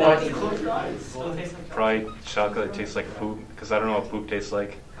 Probably chocolate that tastes like poop because I don't know what poop tastes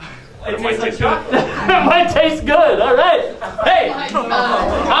like. But It it might tastes taste like good. It might taste good. All right. Hey,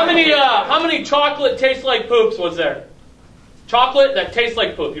 how many chocolate tastes like poops was there? Chocolate that tastes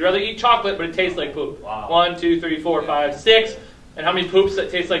like poop. You'd rather eat chocolate, but it tastes like poop. Wow. 1, 2, 3, 4, 5, 6. And how many poops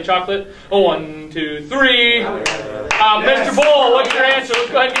that taste like chocolate? Oh, 1, 2, 3. Mr. Bull, what's your answer? Let's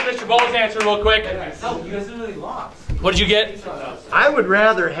go ahead and get Mr. Bull's answer real quick. No, you guys really lost. What did you get? I would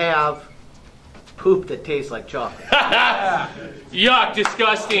rather have poop that tastes like chocolate. Yuck,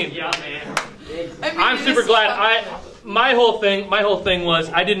 disgusting. Yeah, man. I'm super glad. my whole thing was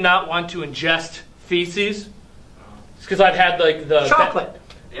I did not want to ingest feces because I've had like the chocolate.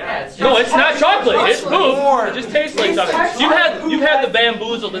 Yeah, no, it's not chocolate. It's poop. It just tastes like something. You've had the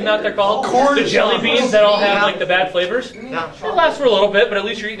bamboozled, isn't that what they're called? The jelly beans that all have like the bad flavors. Yeah. It lasts for a little bit, but at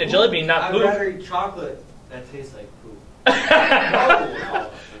least you're eating a jelly bean, not I'd poop. rather eat chocolate that tastes like poop.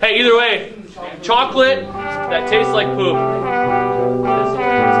 Hey, either way, chocolate that tastes like poop.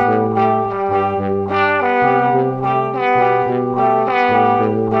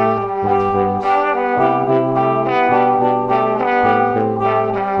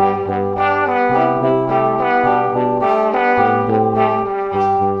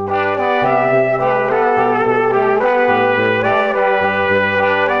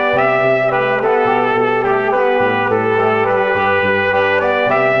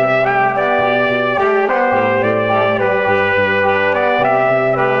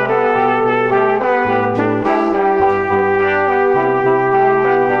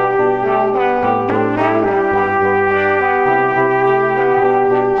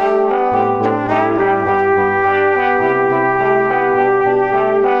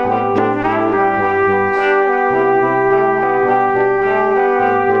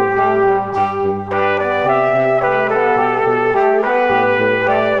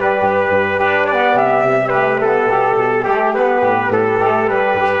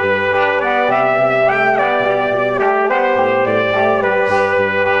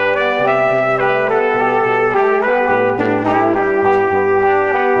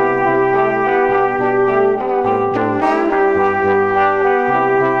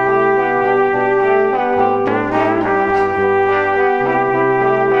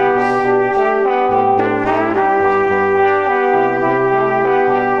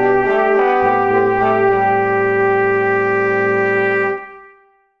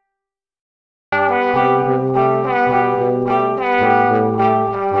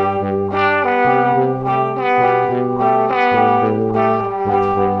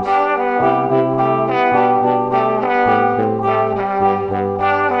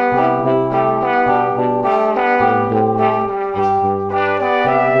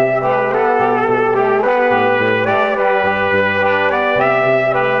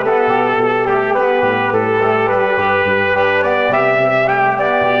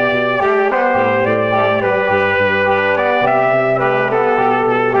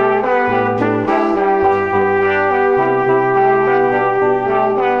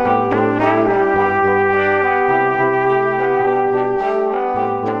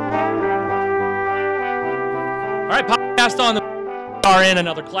 On the are in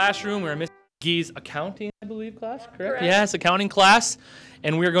another classroom. We're in Miss Gee's accounting, I believe, class, correct? Yes, accounting class.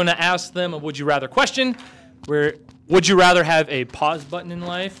 And we're going to ask them a would you rather question. Would you rather have a pause button in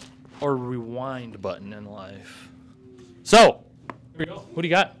life or a rewind button in life? So, here we go. Who do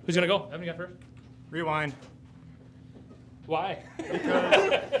you got? Who's going to go? Evan, you got first? Rewind. Why?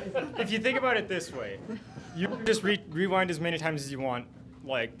 Because if you think about it this way, you can just rewind as many times as you want,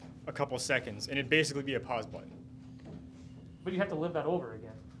 like a couple seconds, and it'd basically be a pause button. But you have to live that over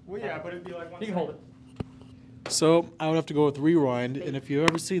again. Well, yeah, but it'd be like 1 You can hold it. So I would have to go with rewind. And if you've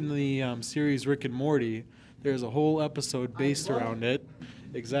ever seen the series Rick and Morty, there's a whole episode based around it.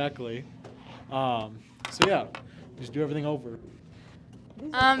 Exactly. So yeah, just do everything over.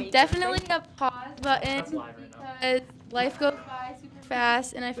 Definitely a pause button because life goes by super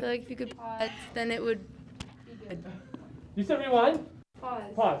fast, and I feel like if you could pause, then it would be good. You said rewind?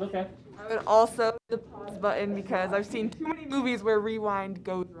 Pause. Pause, okay. I would also the pause button because I've seen too many movies where rewind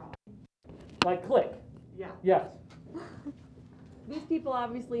goes wrong. Like click. Yeah. Yes. These people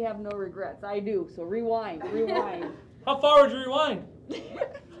obviously have no regrets. I do, so rewind, rewind. How far would you rewind?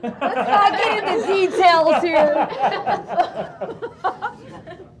 Let's not get into details here.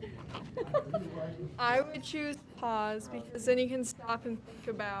 I would choose pause because then you can stop and think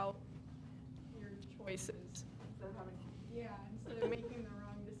about your choices. Instead of making the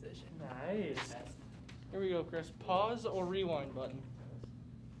wrong decision. Nice. Here we go, Chris. Pause or rewind button?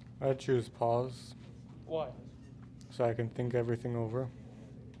 I'd choose pause. Why? So I can think everything over.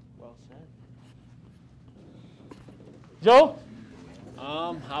 Well said. Joe?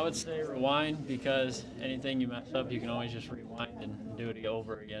 I would say rewind because anything you mess up, you can always just rewind and do it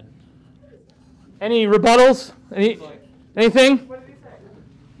over again. Any rebuttals? Anything? What did he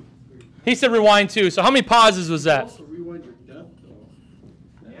say? He said rewind too. So how many pauses was that? Also rewind your death, though.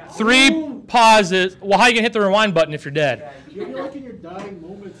 Yeah. 3 pauses. Well, how are you going to hit the rewind button if you're dead? You're like in your dying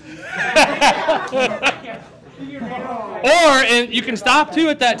moments. Or and you can stop too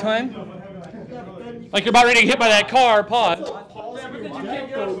at that time. Like you're about ready to get hit by that car, pause.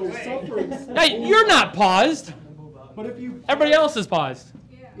 Hey, you're not paused. But if you Everybody else is paused.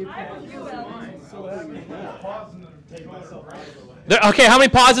 Okay, how many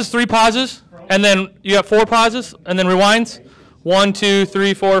pauses? 3 pauses? And then you have 4 pauses? And then rewinds? 1, 2,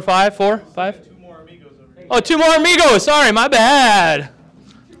 3, 4, 5. 4, 5? Oh, 2 more amigos. Sorry, my bad.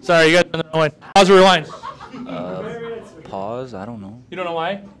 Sorry, you guys don't know one. Pause or rewind? Pause? I don't know. You don't know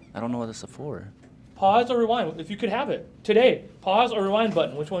why? I don't know what this is for. Pause or rewind, if you could have it. Today, pause or rewind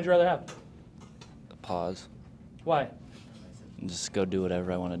button. Which one would you rather have? Pause. Why? Just go do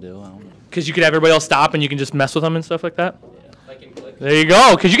whatever I want to do. I don't know. Because you could have everybody else stop and you can just mess with them and stuff like that? There you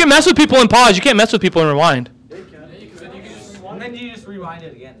go. Because you can mess with people in pause. You can't mess with people in rewind. And then you just rewind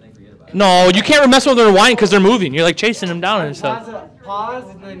it again and they forget about it. No, you can't mess with them in rewind because they're moving. You're like chasing them down and stuff.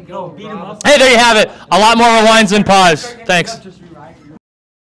 Pause and then go beat them up. Hey, there you have it. A lot more rewinds than pause. Thanks.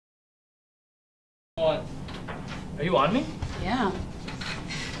 Are you on me? Yeah.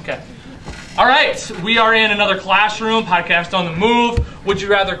 Okay. All right. We are in another classroom. Podcast on the move. Would you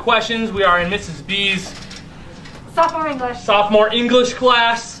rather questions? We are in Mrs. B's sophomore English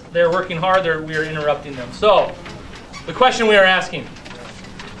class. They're working hard. We are interrupting them. So, the question we are asking.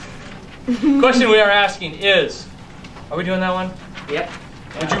 Is, are we doing that one? Yep.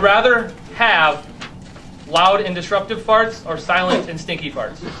 Would you rather have loud and disruptive farts or silent and stinky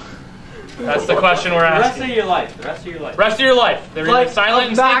farts? That's the question we're asking. The rest of your life. The rest of your life. Rest of your life. They're either silent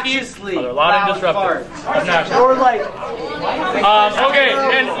and stinky, or they're loud and disruptive. Obnoxious. Or like. Okay,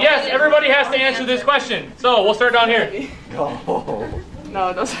 and yes, everybody has to answer this question. So we'll start down here.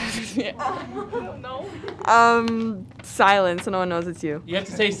 No, those are no. Silent, so no one knows it's you. You have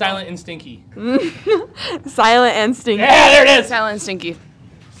to say silent and stinky. Silent and stinky. Yeah, there it is. Silent and stinky.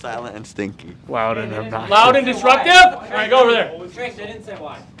 Silent and stinky. Loud and obnoxious. Loud and disruptive? All right, go over there. They didn't say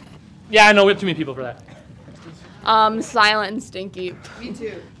why. Yeah, I know. We have too many people for that. Silent and stinky. Me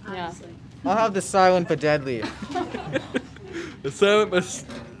too. Yeah. I'll have the silent but deadly. The silent but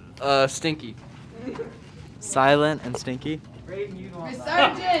stinky. Silent and stinky.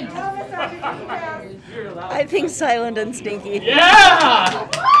 Sergeant! I think silent and stinky. Yeah!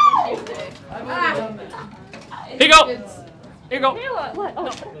 Here you go. Here you go. What? Oh,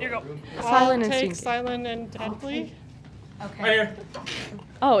 here you go. Silent and Take stinky. silent and deadly. Okay. Right here.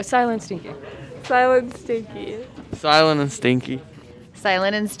 Oh, silent stinky. Silent stinky. Silent and stinky.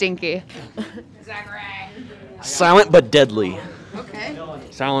 Silent and stinky. Silent but deadly. Okay.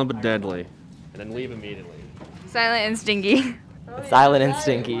 Silent but deadly. And then leave immediately. Silent and stinky. Silent and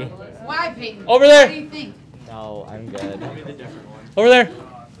stinky. Why, Peyton? Over there. What do you think? No, I'm good. Over there.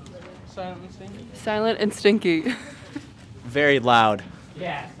 Silent and stinky. Silent and stinky. Very loud.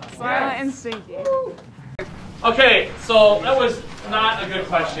 Yeah. Silent and stinky. Okay, so that was not a good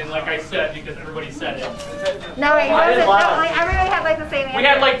question, like I said, because everybody said it. No, it wasn't. No, like, everybody had like the same answer. We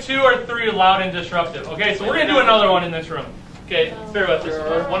had like 2 or 3 loud and disruptive. Okay, so we're gonna do another one in this room. Okay, bear with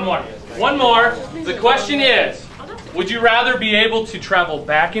us. One more. One more. The question is, would you rather be able to travel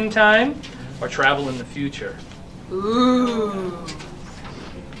back in time or travel in the future? Ooh.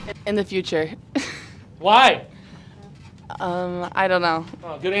 In the future. Why? I don't know.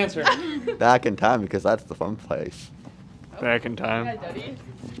 Oh, good answer. Back in time because that's the fun place. Back in time.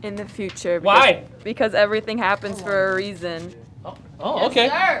 In the future. Why? Because everything happens for a reason. Oh, okay.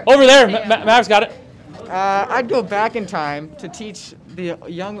 Over there, Mav's got it. I'd go back in time to teach the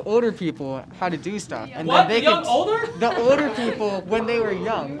young older people how to do stuff, and What? then they The young could, older? the older people when they were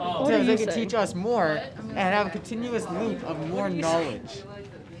young, Oh. so What are they you could saying? teach us more and have a continuous loop of more knowledge.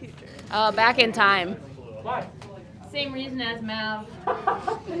 Back in time. Why? Same reason as Mav.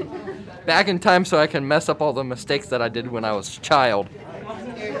 Back in time so I can mess up all the mistakes that I did when I was a child.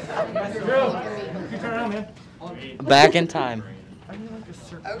 Back in time.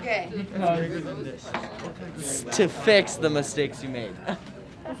 Okay. To fix the mistakes you made.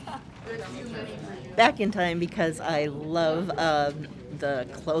 Back in time because I love the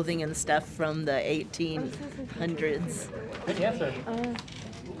clothing and stuff from the 1800s. Good answer.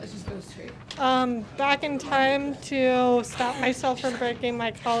 Let's just go straight. Back in time to stop myself from breaking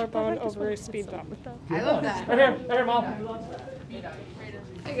my collarbone over a speed bump. I love that. Right here, Mom.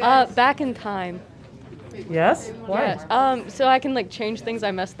 Back in time. Yes? Why? Yes. So I can like change things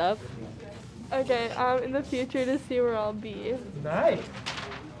I messed up. Okay, in the future to see where I'll be. Nice.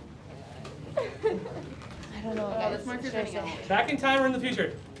 I don't know. This marker's running out. Back in time or in the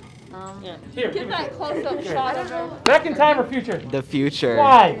future? Here. Get that close-up shot of her. Back in time or future? The future.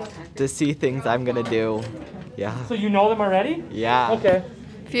 Why? To see things I'm gonna do. Yeah. So you know them already? Yeah. Okay.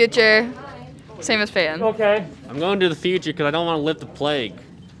 Future. Same as Fan. Okay. I'm going to the future because I don't want to live the plague.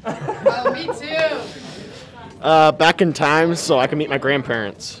 Oh, me too. Back in time so I can meet my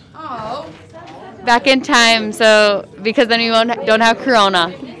grandparents. Oh. Back in time, so because then we don't have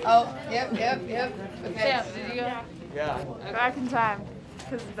Corona. Oh, yep. Okay. Yeah, did you go? Yeah. Back in time,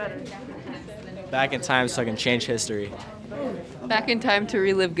 because it's better. Back in time so I can change history. Back in time to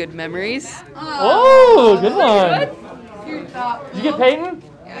relive good memories. Oh, good one. Did you get Peyton?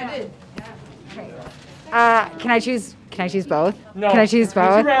 Yeah, I did. Can I choose both? No. Can I choose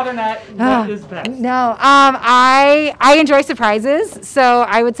both? Would you rather not? What is best? No. I enjoy surprises, so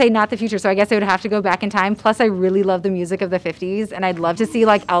I would say not the future. So I guess I would have to go back in time. Plus, I really love the music of the 50s, and I'd love to see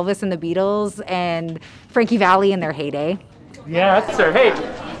like Elvis and the Beatles and Frankie Valli in their heyday. Yeah, that's sir. Hey,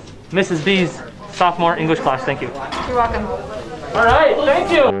 Mrs. B's sophomore English class. Thank you. You're welcome. All right,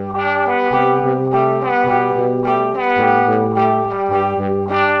 thank you.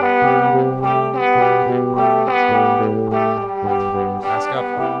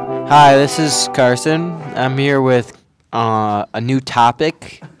 Hi, this is Carson. I'm here with a new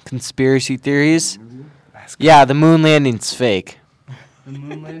topic, conspiracy theories. Yeah, the moon landing's fake. The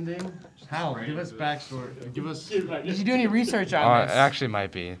moon landing? How? Give us backstory. Give us. Did you do any research on It this? actually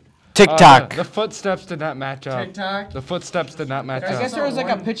might be. TikTok. The footsteps did not match up. TikTok? The footsteps did not match I guess up. there was like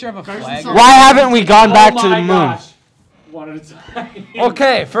a picture of a flag. Why haven't we gone back to the moon? Gosh. One at a time.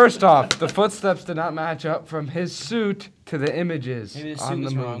 Okay, first off, the footsteps did not match up from his suit to the images Maybe the on suit the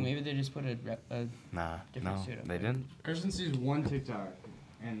was moon. wrong. Maybe they just put a Nah, different no, suit up they there. didn't. Carson sees one TikTok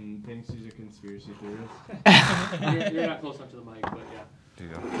and thinks he's a conspiracy theorist. You're not close enough to the mic, but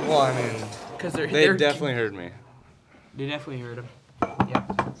yeah. Well, I mean, Because they definitely heard me. They definitely heard him. I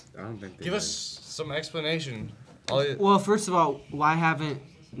don't think they Give did. us some explanation. Well, first of all, why haven't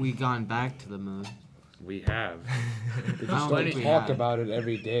we gone back to the moon? We have. I don't think we talk have. about it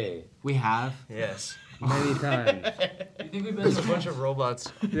every day. We have? Yes. Many times. You think we've been There's a bunch of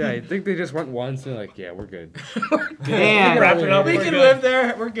robots. Yeah, you think they just went once and like, yeah, we're good. And, Wrap it up. We We're can good. live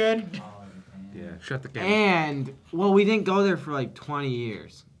there. We're good. Yeah, shut the camera. and, well, we didn't go there for like 20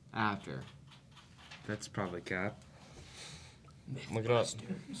 years after. That's probably cap. Look it up.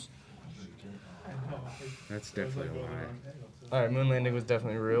 That's definitely a lie. All right, moon landing was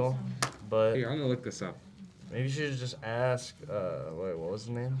definitely real, but Hey, I'm gonna look this up. maybe you should just ask. Wait, what was his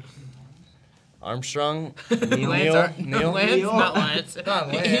name? Armstrong. Neil? Lance, Neil. Lance, not Lance. Not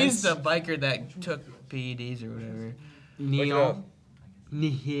Lance. He's the biker that took PEDs or whatever. Neil.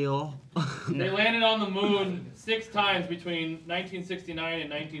 Nihil. They landed on the moon 6 times between 1969 and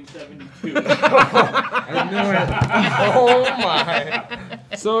 1972. Oh my.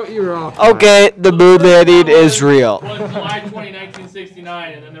 So you're off. Okay, the moon landing is real. Was July 20,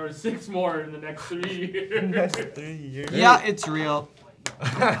 1969, and then there were 6 more in the next 3 years. That's 3 years. Yeah, it's real.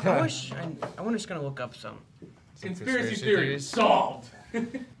 I wonder just gonna look up some. Conspiracy theories solved.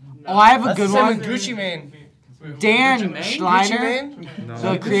 Oh, I have a That's good the same one. with Gucci Mane. Dan Gucci Schleiner, Mane? No.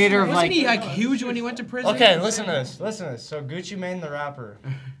 the creator of Wasn't like. he like huge when he went to prison? Okay, listen to this. Listen to this. So Gucci Mane, the rapper,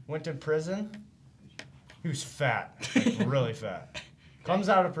 went to prison. He was fat, like, really fat. Comes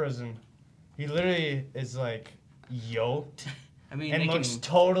out of prison. He literally is like yoked I mean, and they looks can-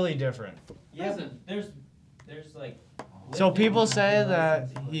 totally different. Yeah, there's like. So people say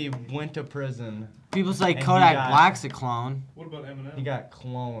that he went to prison. People say and he Kodak got- Black's a clone. What about Eminem? He got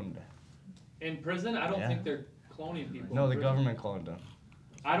cloned. In prison, I don't Yeah. think they're cloning people. No, in the prison. government cloned him.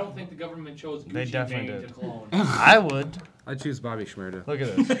 I don't think the government chose They Gucci definitely Mane did. to clone. I would. I choose Bobby Schmurda. Look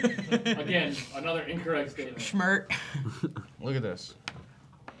at this. Again, another incorrect statement. Schmert. Look at this.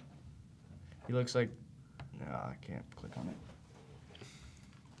 He looks like. No, I can't click on it.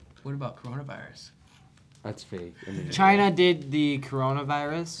 What about coronavirus? That's fake. I mean, China did the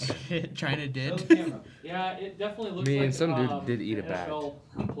coronavirus. China did. Yeah, it definitely looks Me and like some dude did eat a an bat. NFL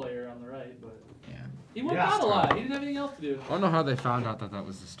player on the right, but Yeah. he worked Yeah. out a lot. He didn't have anything else to do. I don't know how they found out that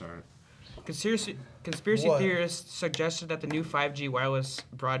was the start. Conspiracy What? theorists suggested that the new 5G wireless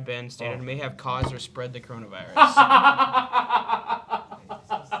broadband standard may have caused or spread the coronavirus.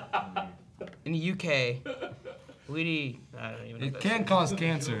 In the UK, I don't even know It this. can cause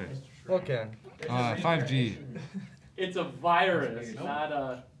cancer. Okay. 5G. It's a virus, not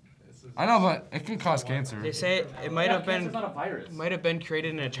a. I know, but it can cause cancer. They say it might Yeah, have been cancer's not a virus. might have been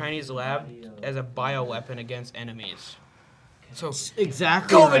created in a Chinese lab as a bioweapon against enemies. So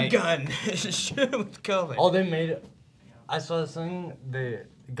Exactly. COVID right. gun. Shoot with COVID. Oh, they made it. I saw this thing. The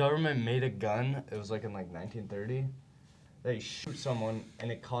government made a gun. It was like in like 1930. They shoot someone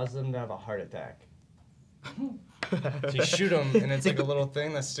and it caused them to have a heart attack. So you shoot them and it's like a little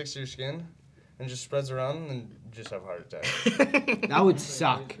thing that sticks to your skin and just spreads around and you just have a heart attack. That would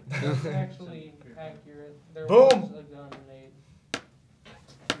suck. That's actually accurate. There Boom. was a gun made.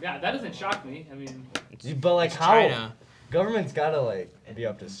 Yeah, that doesn't shock me. I mean, But like It's how? China. Government's gotta like be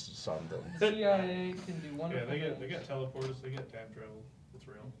up to something. CIA can do wonderful. Yeah, they got teleporters, they got time travel. It's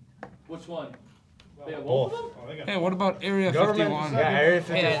real. Which one? They have Both. both of them? Hey, what about Area Government, 51? yeah, Area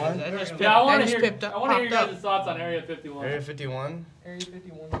 51. Yeah, I want to hear your guys' thoughts on Area 51. Area 51. Area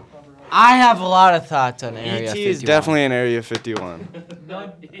 51 will cover all. I have a lot of thoughts on Area 51. is definitely in Area 51.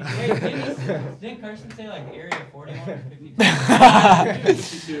 No, didn't Carson say like Area 41 or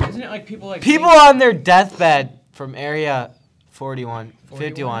 52? Isn't it like people like People on their deathbed from Area 51.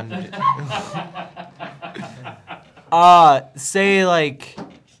 51. Say like.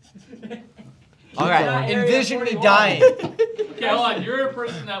 Okay, envision me dying. Okay, hold on. You're a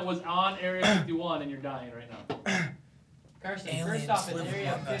person that was on Area 51 and you're dying right now. Carson, first off, it's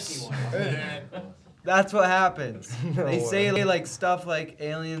Area 51. That's what happens. No They say way. like stuff like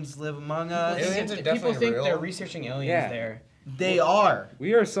aliens live among us. Aliens are People definitely think real. they're researching aliens Yeah. there. They are.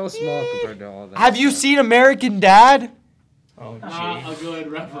 We are so small compared to all that. Have you seen American Dad? Oh, Not a good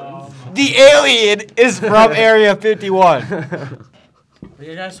reference. The alien is from Area 51.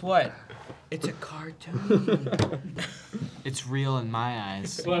 Guess what? It's a cartoon. It's real in my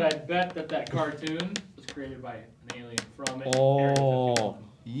eyes. But I bet that cartoon was created by an alien from Area Oh. 51.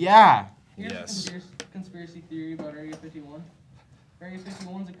 Yeah. Here's a conspiracy theory about Area 51. Area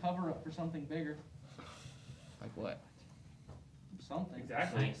 51's a cover-up for something bigger. Like what? Something.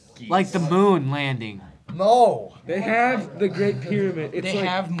 Exactly. Like the moon landing. No. They have the Great Pyramid. It's They like,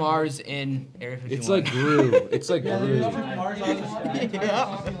 have Mars in Area 51. It's like Gru. It's like Gru. No,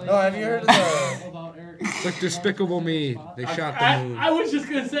 have you heard of the? It's like Despicable Me. They shot the moon. I was just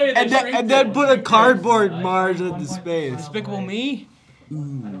gonna say. And then put a cardboard Mars into space. Despicable Me?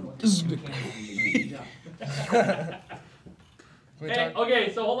 Hey,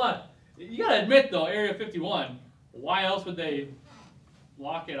 okay, so hold on. You gotta admit though, Area 51. Why else would they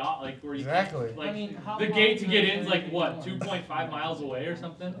lock it off? Like where you Exactly. like I mean, how the long gate to is get it in is gonna like be? what, 2.5 miles away or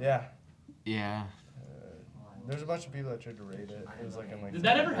something? Yeah. Yeah. There's a bunch of people that tried to raid it. It was like in like. Did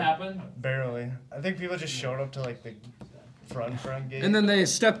that ever happen? Barely. I think people just showed up to like the front gate. And then they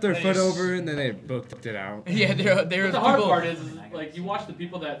stepped their They foot just- over and then they booked it out. Yeah, there But was the hard people. part is like you watch the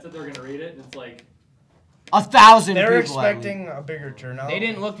people that said they were gonna read it, and it's like 1,000 They were people. at expecting a bigger turnout. They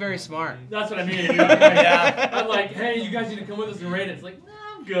didn't look very smart. that's what I mean. You know? Yeah. I'm like, hey, you guys need to come with us and raid it. It's like, no,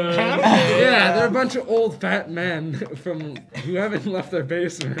 I'm good. Yeah, they're a bunch of old fat men from who haven't left their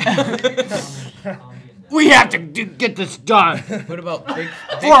basement. We have to get this done What about for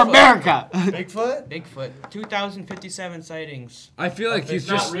Bigfoot? America. Bigfoot? Bigfoot. 2,057 sightings I feel like he's It's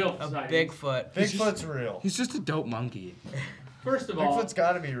not just real. of society. Bigfoot. Bigfoot's real. he's just a dope monkey. First of all, Bigfoot's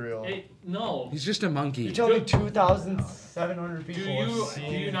gotta be real. no. He's just a monkey. You told me 2,700 Do people. you have do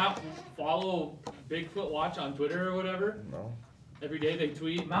seen- you not follow Bigfoot Watch on Twitter or whatever? No. Every day they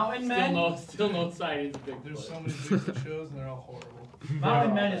tweet. Mountain Still no sightings of Bigfoot. There's so many Bigfoot shows and they're all horrible.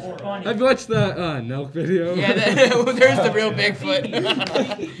 Mountain Man is funny. I've watched the Nelk video. Yeah, there's the real Bigfoot.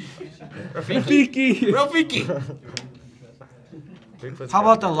 Rafiki. Rafiki. Bigfoot's How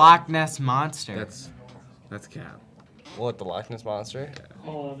gotta about the be Loch Ness Monster? That's cap. real. What, the Loch Ness Monster?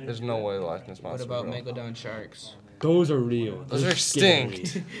 Oh, There's no way the Loch Ness What Monster. about is real. Megalodon sharks? Those are real. Those They're are extinct.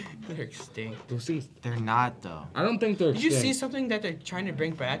 scary. They're extinct. Those things. They're not though. I don't think they're Did you see extinct. something that they're trying to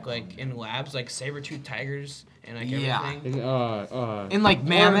bring back, like in labs, like saber-tooth tigers and like Yeah. everything? In like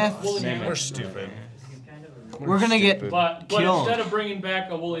mammoths. Woolly mammoth. We're stupid. We're gonna get But killed. instead of bringing back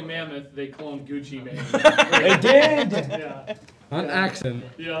a woolly mammoth, they cloned Gucci Mane. They did! Yeah. On accident.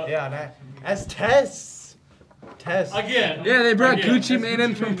 Yeah. Yeah, and as tests. Tests. Again. Yeah, they brought Again. Gucci Mane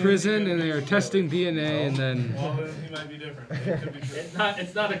in from prison and they were testing DNA and then. Well, then he might be different. It could be true.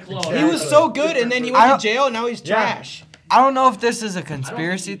 It's not a clone. He was so good, and then he went to jail, and now he's trash. I don't know if this is a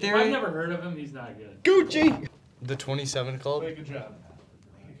conspiracy I've theory. never heard of him. He's not good. Gucci. The 27 Club. Good job.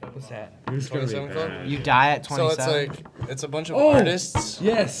 What's that? Who's gonna be 27 Club? bad? You die at So 27. it's like it's a bunch of Oh! artists.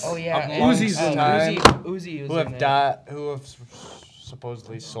 Yes. Oh yeah, Amongst Uzi's in time Uzi who have died, who have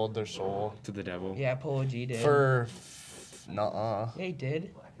supposedly sold their soul To the devil. Yeah, Polo G did. for. Nuh-uh. Yeah, he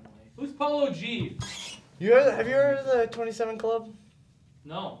did. Who's Polo G? Have you heard of the 27 Club?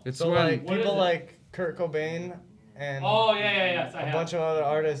 No. It's So when like What people is it? like Kurt Cobain and Oh yes, I a have. bunch of other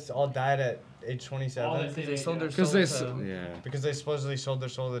artists all died at age All 27 that They sold their because soul they to. yeah. because they supposedly sold their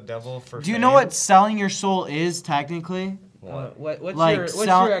soul to the devil for. Do you know fame. what selling your soul is technically? What's Like, your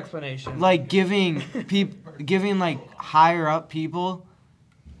sell- your explanation? Like giving giving like higher up people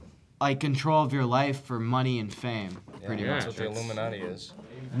like control of your life for money and fame. Yeah, Pretty that's much. what the Illuminati is.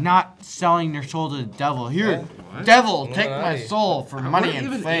 Not selling your soul to the devil. Here, What? devil, take my Illuminati. soul for money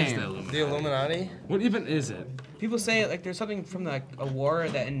and fame. The Illuminati? What even is it? People say like there's something from like a war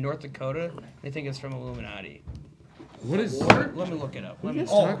that in North Dakota. They think it's from Illuminati. What is? Let me look it up. What are you guys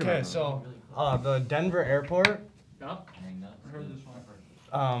Oh, talking okay. about? So, the Denver airport. Yeah.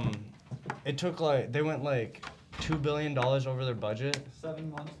 It took they went like $2 billion over their budget. 7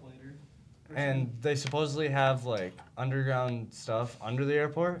 months later. And they supposedly have like underground stuff under the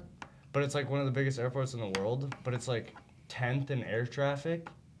airport, but it's like one of the biggest airports in the world, but it's like 10th in air traffic.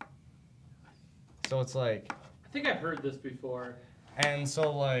 So it's like. I think I've heard this before. And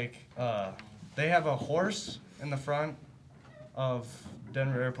so like they have a horse in the front of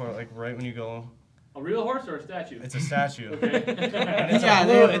Denver Airport, like right when you go. A real horse or a statue? It's a statue. Okay.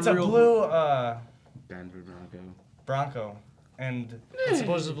 And it's a blue Denver Bronco. Bronco, and it's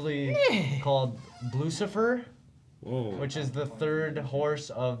supposedly called Lucifer, which is the third horse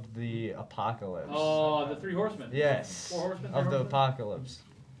of the apocalypse. Oh, the 3 horsemen. Yes. 4 horsemen. Of the 3 horsemen? apocalypse,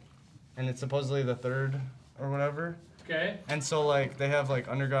 and it's supposedly the third or whatever. Okay. And so like they have like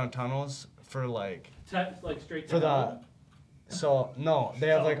underground tunnels for like. Like straight to For the. hell? So no, they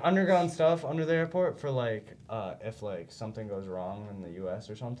have like underground stuff under the airport for like if like something goes wrong in the U.S.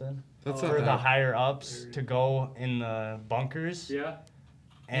 or something. That's not for the bad. higher ups to go in the bunkers. Yeah.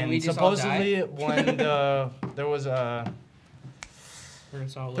 And we And just all supposedly die? when there was a We're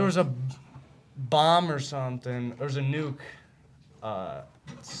just all there was a bomb or something, there was a nuke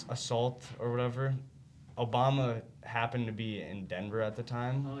assault or whatever. Obama happened to be in Denver at the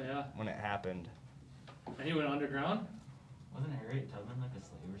time. Oh, yeah. When it happened. And he went underground? Wasn't Harriet Tubman like a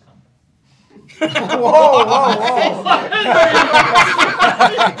slave or something?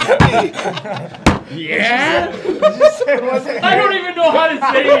 Yeah? Did you say wasn't I don't even know how to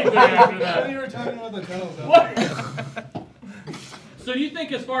say anything after that. You were talking about the tunnels. What? So you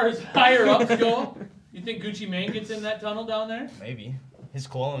think as far as higher ups go, you think Gucci Mane gets in that tunnel down there? Maybe. His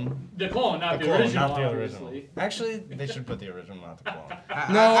clone. The clone, not the clone, original, not the obviously. original. Actually, they should put the original, not the clone.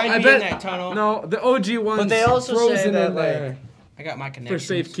 No, I'd I be bet. in that tunnel. No, the OG one's But they also say frozen that in there like I got my for connections.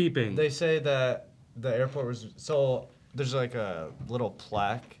 safekeeping. they say that the airport was so there's like a little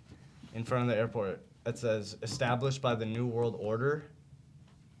plaque in front of the airport that says established by the New World Order.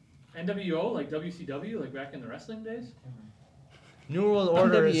 NWO, like WCW, like back in the wrestling days? New World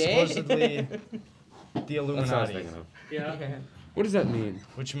Order is NWA. supposedly the That's what I was Illuminati. thinking of. Yeah. What does that mean?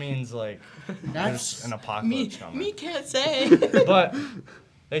 Which means like That's there's an apocalypse coming. Me can't say. But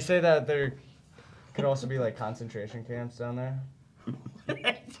they say that there could also be like concentration camps down there.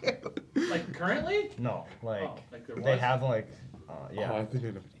 Like currently? No, like, like there they was? have like yeah. Oh, I think I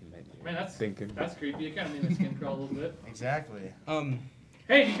know what you meant. Man, that's Thinking. that's creepy. It kind of made my skin crawl a little bit. Exactly.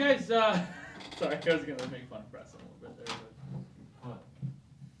 Hey, you guys, sorry, I was going to make fun of Preston a little bit there, but. What?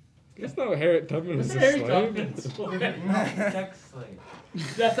 That's not what Harriet Tubman was a Harry slave. Tubman's slave. Sex slave.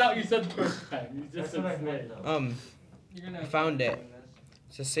 That's not what you said the first time. You just That's what I said meant, slave. though. I found it.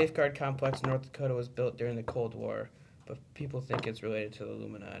 It's a safeguard complex in North Dakota was built during the Cold War, but people think it's related to the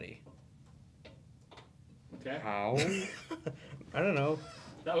Illuminati. Okay. How? I don't know.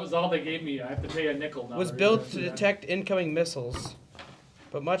 That was all they gave me. I have to pay a nickel now. Was built to detect incoming missiles,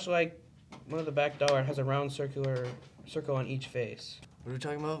 but much like one of the back door, it has a round circular circle on each face. What are we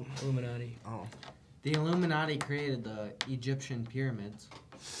talking about? Illuminati. Oh. The Illuminati created the Egyptian pyramids.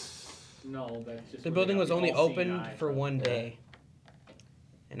 No, that's just. The where building they was got only the all-seeing opened eye for from. one day.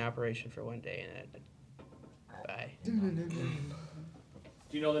 In operation for one day, and it bye. Do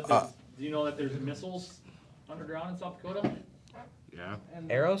you know that there's, do you know that there's missiles underground in South Dakota? Yeah.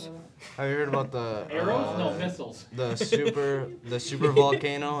 Arrows? Have you heard about the Arrows? No, missiles. The super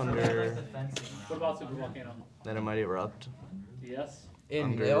volcano under What about super volcano? that it might erupt Yes. In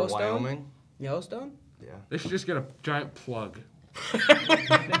under Yellowstone? Wyoming. Yellowstone? Yeah. They should just get a giant plug. I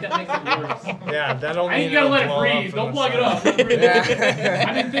think that makes it worse. Yeah, that'll I mean ain't gotta it'll let it blow up breathe. from Don't the plug it side. up. Let it breathe.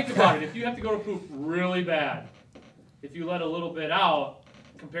 I mean, think about it. If you have to go to poop really bad, if you let a little bit out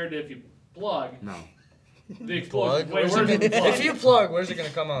compared to if you plug, No. the explosion is way Where's worse it than gonna- plug. if you plug, where's it gonna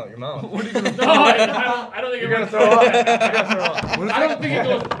come out? Your mouth. No, I don't think You're it gonna works. throw up. You're gonna throw up. I don't think it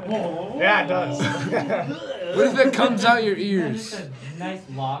goes. Yeah, it does. What if it comes out your ears? Just a nice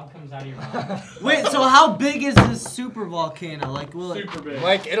log comes out of your mouth. Wait, so how big is this super volcano? Like, will it? Super big.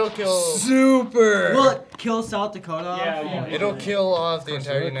 Like it'll kill. Super. Will it kill South Dakota? off? Yeah. It'll kill off the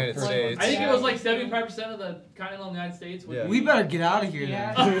entire United States. I think it was like 75% of the continental United States. Would Yeah. We better get out of here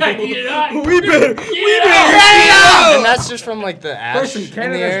then. Get out. We better Get out. And that's just from like the ash Listen, in the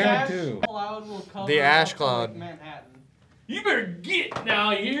Canada's air. bad too. Cloud will cover The ash up cloud. like Manhattan. You better get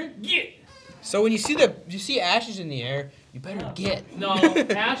now here. Get. So when you see ashes in the air, you better get. No,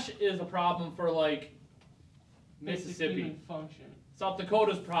 ash is a problem for like Basic Mississippi. human function. South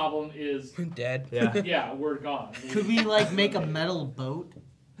Dakota's problem is Dead. Yeah. yeah, we're gone. Could we like make a metal boat?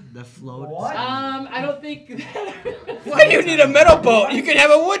 The float. I don't think. Why do you need a metal boat? You can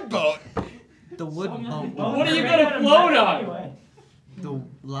have a wood boat. The wood boat. What are you gonna float on? The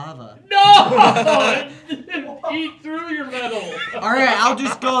lava. No! Eat through your metal. All right, I'll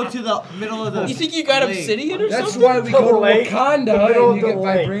just go to the middle of the. You think you got lake. obsidian or That's something? why we go to Wakanda Middle and you of get the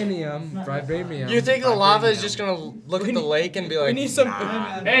lake. vibranium. You think the lava is just gonna look at the lake and be like, We need some.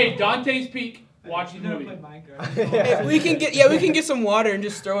 Hey, Dante's Peak. Watch the movie. Hey, we can get some water and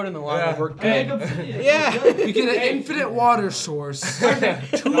just throw it in the water. Yeah. We're good. Yeah. We get an infinite water source. 2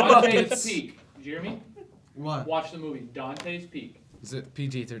 Dante's buckets. Peak. Jeremy? What? Watch the movie Dante's Peak. Is it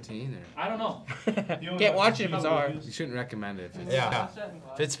PG-13 or? I don't know. Can't watch it if it's R. You shouldn't recommend it if it's. yeah.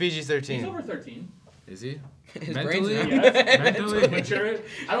 If it's He's PG-13. over 13. Is he? His Mentally? brain's Yes. Mentally? Mature.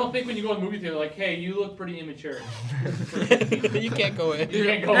 I don't think when you go to the movie theater, like, hey, you look pretty immature. You can't go in. You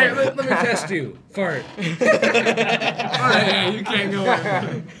can't go Hey, in. let me test you. Fart. Alright, you can't go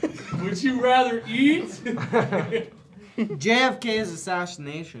in. Would you rather eat? JFK's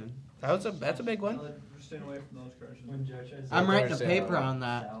assassination. That's a big one. Staying away from those questions. I'm writing a paper on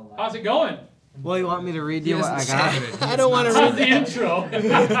that. How's it going? Well, you want me to read you what I got? I don't want to How's read the intro?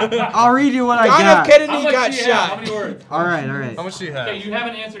 I'll read you what I John got. F. Kennedy How much got do you have? How shot. many words? All right. How much do you have? Okay, you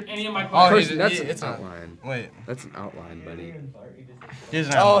haven't answered any of my Oh, questions. That's it's an not. outline. Wait. That's an outline, buddy. He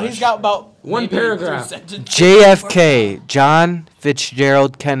doesn't have Oh, much. he's got about One maybe paragraph. 3 sentences. JFK, John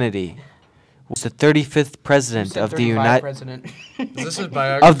Fitzgerald Kennedy, was the 35th president of the 35 United president. Is this his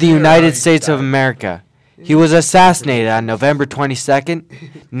biography? of the or United he States of died? America. He was assassinated on November 22nd,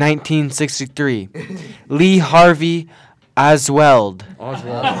 1963. Lee Harvey Oswald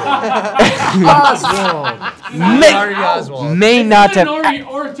Oswald. may not It's not have an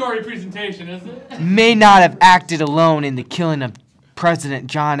oratory presentation, is it? may not have acted alone in the killing of President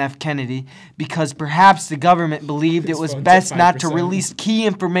John F. Kennedy because perhaps the government believed it was phone's best at not to 5%. release key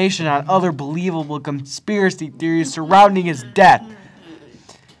information on other believable conspiracy theories surrounding his death.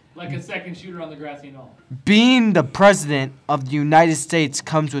 Like a second shooter on the grassy knoll. Being the president of the United States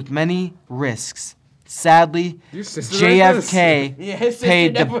comes with many risks. Sadly, Your sister wrote this? JFK Yeah, his sister paid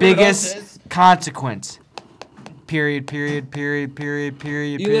the definitely wrote biggest this. consequence. Period. Ellipsis.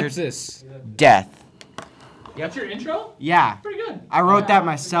 Death. That's your intro? Yeah. Pretty good. I wrote that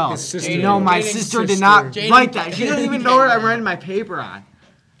myself. His sister. You know, my Jaden's sister did sister. not Jaden- write that. She doesn't even know what I'm writing my paper on.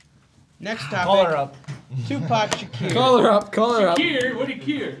 Next Call her topic. up. Tupac Shakur. Call her up. Call her up. Here, what did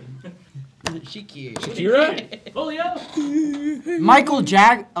Kier? Shakir. Shakira? Julio? Michael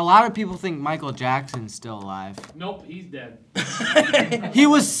Jack. A lot of people think Michael Jackson's still alive. Nope, he's dead. He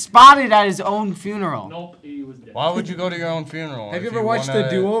was spotted at his own funeral. Nope, he was dead. Why would you go to your own funeral? Have you if ever watched wanna- The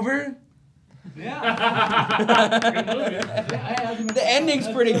Do-Over? Good movie. The ending's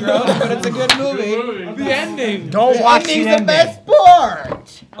pretty gross, but it's a good movie. Good movie. The ending. Don't The watch the ending's ending. the best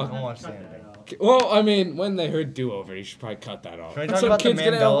part. Don't watch the ending. Well, I mean, when they heard Do-Over, you should probably cut that off. Can we talk Some about the kid's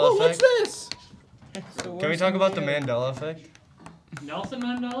gonna Mandela go, "Oh, what's effect?" this? Can we talk about the Mandela effect? Nelson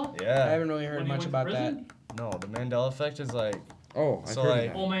Mandela? Yeah. I haven't really heard When he much went to about that. prison? No, the Mandela effect is like Oh, I've So, heard like-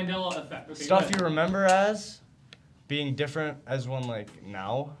 of Oh, Mandela effect. Okay, stuff good. you remember as being different as one like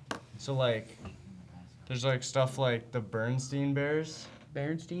now. So like there's like stuff like the Bernstein Bears.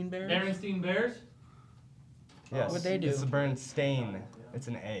 Bernstein Bears? Berenstain Bears? Yes. What'd they do? It's the Bernstein. It's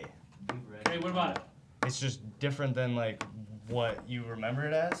an A. Okay, what about it? It's just different than like what you remember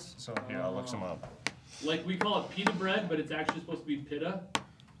it as. So here, I'll look some up. Like, we call it pita bread, but it's actually supposed to be pita.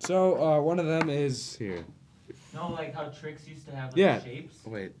 So, one of them is here. No, like how tricks used to have Yeah. shapes.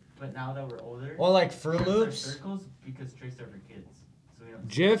 Wait. But now that we're older. Or like Fruit tricks are Loops. circles because tricks are for kids. So we don't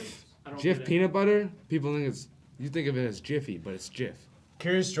Jif. I don't Jif get it. peanut butter. People think it's. You think of it as Jiffy, but it's Jif.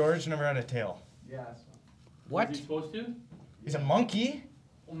 Curious George never had a tail. Yeah. Was he supposed to? He's a monkey.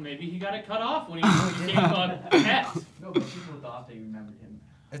 Well, maybe he got it cut off when he became a pet. No, but people thought they remembered him.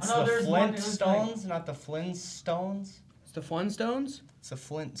 It's Oh, no, the there's one- it was like- Flintstones, not the Flintstones. It's the Flintstones? It's the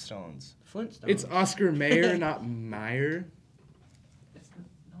Flintstones. Flintstones. It's Oscar Mayer, not Meyer. No,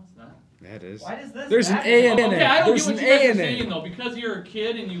 it's not. That is. Why does this There's an matter? A in it. Okay, I don't There's get an what you guys A are in saying, it. though. Because you're a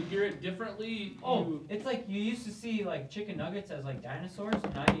kid and you hear it differently. Oh, you... it's like you used to see like chicken nuggets as like dinosaurs,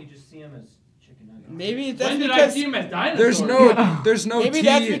 and now you just see them as chicken nuggets. Maybe that's When did because I see him as dinosaurs? There's no maybe T.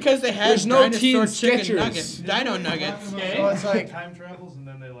 that's because they had There's no T in dinosaur chicken Skechers. nuggets, dino nuggets. Okay. So it's like time travels and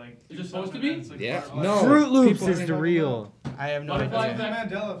then they like. Is it supposed to be? Yeah. No. No. Fruit Loops People is think the of- real. I have no Butterfly idea.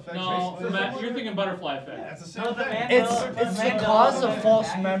 effect? Mandela effect. No, basically. you're thinking butterfly effect. Yeah, it's the same No, the thing. it's the Mandela cause of effect.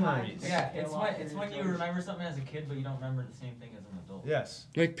 false memories. Yeah, it's when you remember something as a kid, but you don't remember the same thing as an adult. Yes.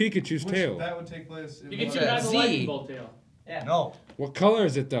 Like Pikachu's Which tail. that would take place. in You get what- your guys a Z. lightning bolt tail. Yeah. No. What color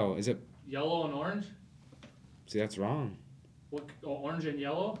is it though? Is it? Yellow and orange. See, that's wrong. What? Oh, orange and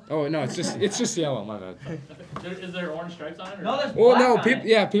yellow? Oh no, it's just yellow. My bad. Is there orange stripes on it? Or No, there's Well, black no, on people. it.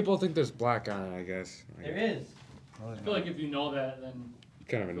 Yeah, people think there's black on it. I guess. There is. I feel like if you know that, then.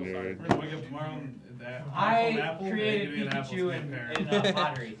 Kind of a Feel sorry. nerd. We're gonna wake up tomorrow and that I apple, created they're doing an apple Pikachu spin in pear.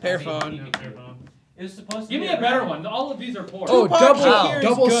 pottery. Pear I made phone. Pikachu. Pear phone. It was supposed to Give be me a better one. All of these are poor. Oh, Tupac Shakur is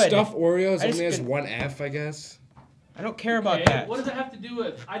double good. stuffed Oreos I just only has can- one F, I guess. I don't care about Okay, that. what does it have to do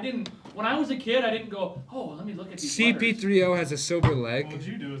with? When I was a kid, I didn't go, oh, let me look at these letters. CP30 has a silver leg. What did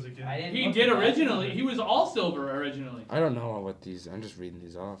you do as a kid? He did originally. He was all silver originally. I don't know what these. I'm just reading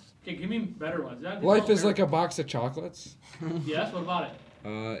these off. Okay, give me better ones. Life is like a box of chocolates. Yes, what about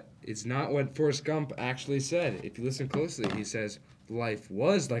it? It's not what Forrest Gump actually said. If you listen closely, he says life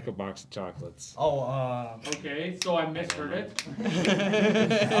was like a box of chocolates. Oh, Okay, so I misheard it.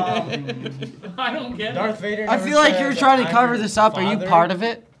 I don't get Darth it. Vader. I never feel like said, you're trying to "I'm cover your this up. Are you father." part of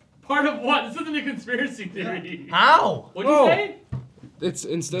it? Part of what? This isn't a conspiracy theory. How? What'd you say? It's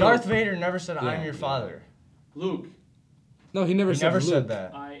instead Darth of Vader never said, "I'm Yeah. your father." Luke, No, he never He said never Luke. said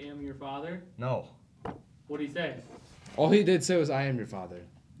that. I am your father. No. What'd he say? All he did say was, "I am your father."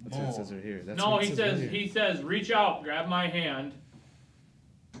 That's what Oh. it says right here. That's No, what it he right says here. reach out, grab my hand,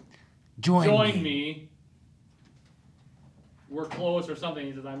 Join me. We're close or something.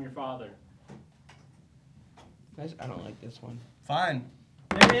 He says, I'm your father. I don't like this one. Fine.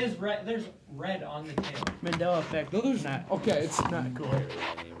 There is red. There's red on the tail. Mandela effect. No, there's not. Okay, it's not cool.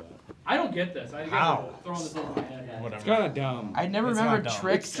 I don't get this. I guess How? I'm throwing this over my head. It's kind of dumb. I never It's remembered not dumb.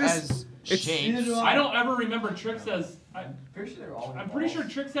 tricks as shapes. I don't ever remember tricks as. I'm pretty sure they're all. I'm pretty sure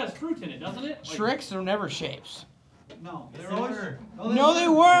tricks has fruit in it, doesn't it? Like, Tricks are never shapes. No, Yes, they're always. No, they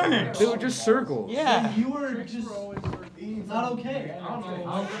weren't. They were just circles. Yeah. You were just. It's not okay. I don't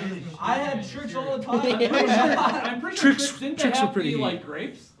know. I had tricks all the time. I'm pretty sure Tricks- tricks didn't tricks they were have pretty to be neat. like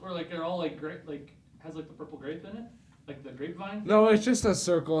grapes or like they're all like grape like has like the purple grape in it, like the grapevine. No, it's just a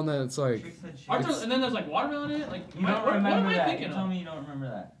circle, and then it's like. Aren't there, and then there's like watermelon in it. Like You don't what remember am I that. thinking You tell of? me you don't remember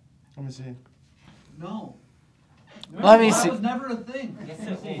that. Let me see. No. Let me That see. was never a thing. Yes,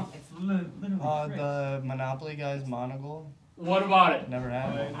 it is. It's literally tricks. The Monopoly guy's monocle. What about it? Never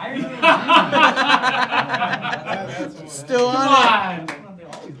had it. I remember. Still Come on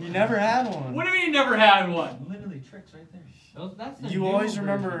on. You never had one. What do you mean you never had one? Literally tricks right there. That's the You new always version.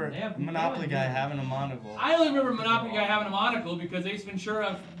 remember They have Monopoly new guy ones. having a monocle. I only remember Monopoly guy having a monocle because Ace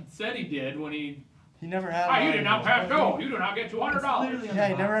Ventura said he did when he. He never had. Ah, a you did not monocle. pass go. You do not get $200. Yeah,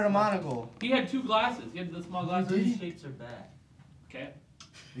 he never had a monocle. He had two glasses. He had the small glasses. These shapes are bad. Okay.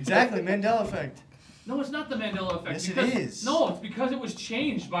 Exactly, Mandela effect. No, it's not the Mandela effect. Yes, it because, is. No, it's because it was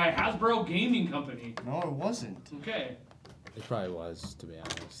changed by Hasbro Gaming Company. No, it wasn't. Okay. It probably was, to be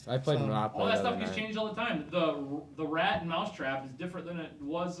honest. I played So, Monopoly. All that the stuff other gets night. changed all the time. The rat and mouse trap is different than it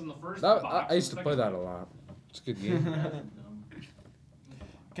was in the first That, box. I used to The play second- that a lot. It's a good game.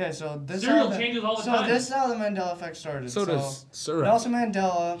 Okay, so this Cereal how the, changes all the so time. this is how the Mandela effect started. So does syrup. Nelson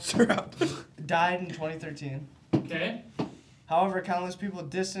Mandela died in 2013. Okay. However, countless people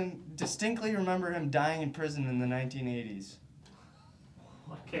distinctly remember him dying in prison in the 1980s.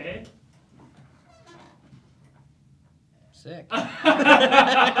 Okay. Sick.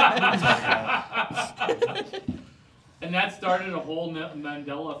 And that started a whole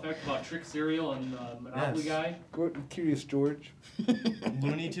Mandela effect about Trick Cereal and Monopoly Yes. Guy. Curious George.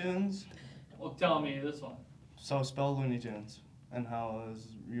 Looney Tunes. Well, tell me this one. So spell Looney Tunes and how is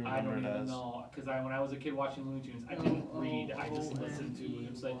you I remember don't it even as. know, because when I was a kid watching Looney Tunes, I didn't read. I just listened to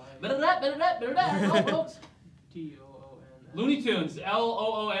him say, T-O-O-N. Looney Tunes,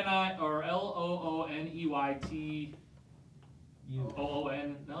 L-O-O-N-I, or L-O-O-N-E-Y-T.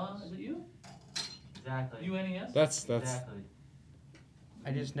 O-O-N. No, is it you? Exactly. U-N-E-S? That's. Exactly.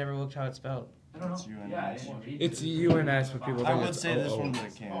 I just never looked how it's spelled. I don't know. It's UNS. Yeah, I didn't read It's it. UNS, but people I think would it's say this OO. one, but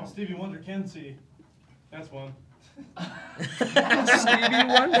it can't. Oh, Stevie Wonder can see. That's one.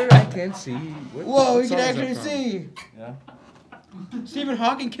 Stevie Wonder, I can't see. Whoa, what he song can is that actually from? see. Yeah. Stephen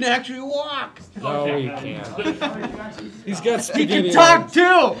Hawking can actually walk. No, he can't. He's got He spaghetti. can talk legs.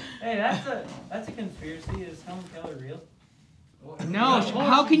 too. Hey, that's a conspiracy. Is Helen Keller real? No,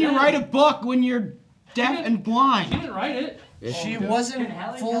 how can you write a book when you're deaf and She blind? didn't write it. She wasn't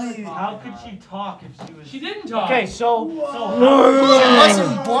fully. How could she talk if she was? She didn't talk. Okay, so She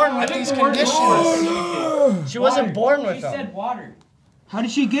wasn't born with these conditions. she wasn't born with them. She said water. How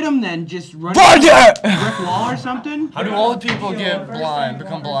did she get him then? Just run Blind it! brick wall or something? How do old people get blind?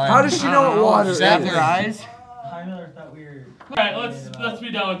 Become blind? How does she know what water is? Zap their eyes? I never thought we were. All right, let's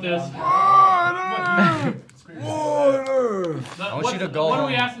be done with this. Water! I want you to go What are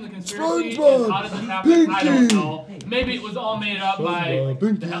we home. asking the conspiracy? Is SpongeBob, how did this happen? I don't Pinky. know. Maybe it was all made up by SpongeBob,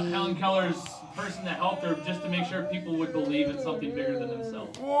 Pinky. Helen Keller's person that helped her just to make sure people would believe in something bigger than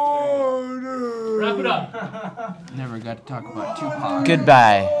themselves. Wrap it up. Never got to talk about Tupac.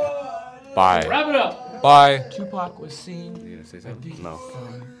 Goodbye. Bye. Wrap it up. Bye. Tupac was seen. You gonna say something? No.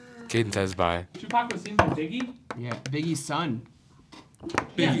 Caden says bye. Tupac was seen by Biggie? Yeah, Biggie's son.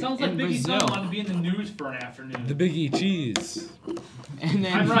 Yeah, it sounds like in Biggie's son Brazil. wanted to be in the news for an afternoon. The Big E cheese. And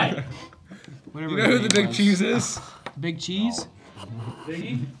then I'm right. Whatever You know his who the name Big was. Cheese is? Big Cheese?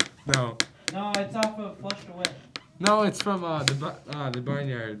 Biggie? No. No, it's off of Flushed Away. No, it's from the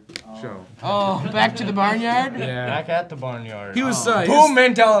Barnyard show. Oh, Back to the Barnyard? Yeah. Back at the barnyard. He was Boom,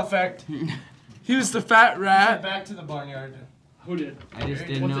 Mandela effect. He was the fat rat. Back to the barnyard. Who did? I just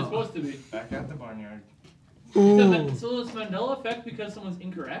didn't What's it know. supposed to be? Back at the barnyard. So it's Mandela effect because someone's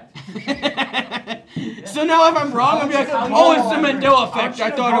incorrect? So now if I'm wrong, I'll be like, oh, it's the Mandela effect.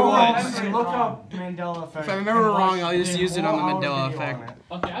 I thought it was. Look up Mandela effect. If I remember wrong, I'll just use it on the Mandela effect.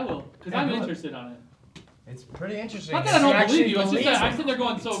 Okay, I will, because I'm interested on it. It's pretty interesting. Not that I don't believe you, it's just that I'm sitting there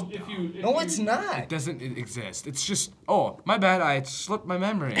going, so if you... No, it's not. It doesn't exist. It's just, oh, my bad, I slipped my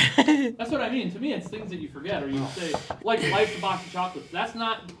memory. That's what I mean. To me, it's things that you forget, or you say, like Life's a Box of Chocolates. That's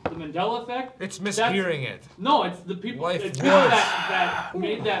not the Mandela effect. It's mishearing it. No, it's the people, Life it's was. people that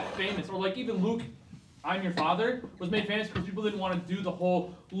made that famous. Or like even Luke, I'm Your Father, was made famous because people didn't want to do the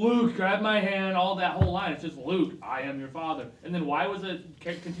whole, Luke, grab my hand, all that whole line. It's just, Luke, I am your father. And then why was it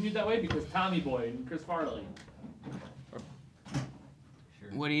continued that way? Because Tommy Boy and Chris Farley.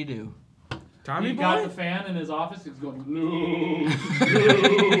 What do you do? Tommy He Boy? got the fan in his office. He's going, Luke,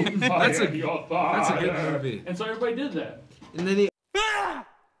 Luke, That's I a- am your that's a good father." movie. And so everybody did that. And then he.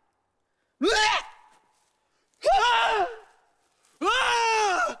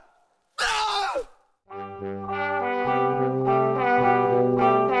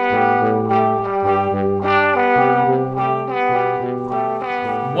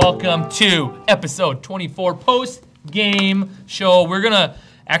 Welcome to episode 24 post-game show. We're going to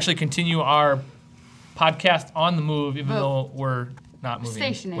actually continue our podcast on the move, even though we're not moving.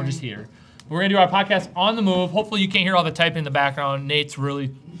 Stationary. We're just here. We're going to do our podcast on the move. Hopefully you can't hear all the typing in the background. Nate's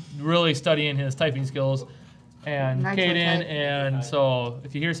really studying his typing skills. And Nitro Kaden, type. and so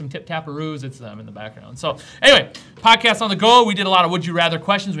if you hear some tip-tapparoos, it's them in the background. So anyway, podcast on the go. We did a lot of Would You Rather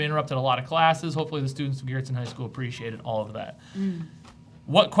questions. We interrupted a lot of classes. Hopefully the students of Garrettson High School appreciated all of that.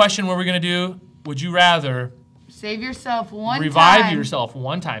 What question were we going to do? Would you rather Save yourself one revive time. yourself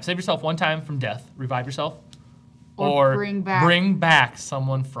one time, save yourself one time from death, revive yourself, Or or bring back.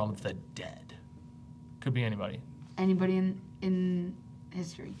 someone from the dead? Could be anybody. Anybody in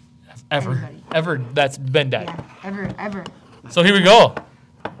history. Ever. Anybody. Ever that's been dead. Yeah, ever. So here we go.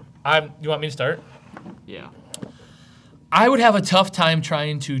 You want me to start? Yeah. I would have a tough time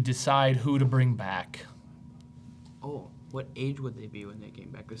trying to decide who to bring back. Oh, what age would they be when they came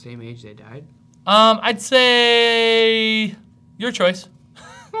back? The same age they died? I'd say your choice.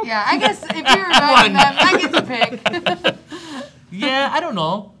 Yeah, I guess if you're reviving them, I get to pick. Yeah, I don't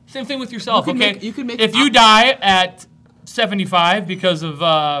know. Same thing with yourself, You can okay? make- you can make if you die at 75 because of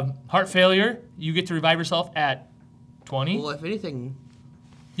heart failure, you get to revive yourself at 20. Well, if anything,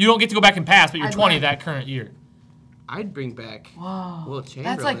 You don't get to go back and pass, but you're I'd 20 like- that current year. I'd bring back Whoa. Will Chamberlain.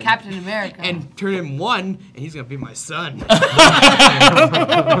 That's like Captain America. And turn him one, and he's gonna be my son.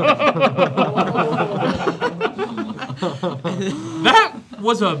 That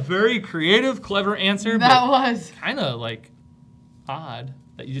was a very creative, clever answer. That was. Kind of like odd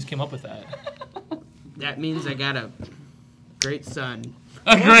that you just came up with that. That means I got a great son.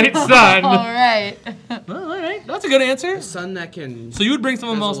 A great son. All right. Well, all right, that's a good answer. A son that can. So you would bring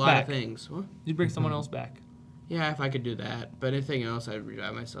someone does else a lot back. Of things. What? You'd bring someone else back. Yeah, if I could do that. But anything else, I'd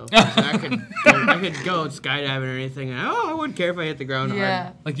revive myself. I could go skydiving or anything. And, I wouldn't care if I hit the ground Yeah.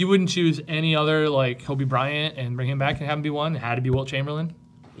 hard. Like you wouldn't choose any other like Kobe Bryant and bring him back and have him be one. It had to be Wilt Chamberlain.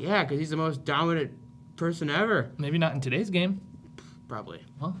 Yeah, because he's the most dominant person ever. Maybe not in today's game. Probably.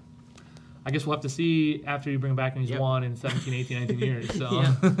 Well, I guess we'll have to see after you bring him back and he's Yep. won in 17, 18, 19 years. So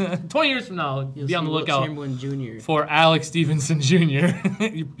Yeah. 20 years from now, You'll be on see the Wilt lookout Chamberlain Jr. for Alex Stevenson Jr. You're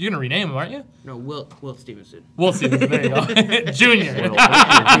going to rename him, aren't you? No, Wilt Stevenson. Wilt Stevenson, there you go. Junior. Wilt,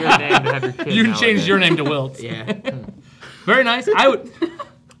 that's your name to have your kid You can change nowadays. your name to Wilt. Yeah. Very nice.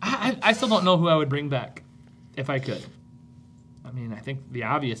 I still don't know who I would bring back if I could. I mean, I think the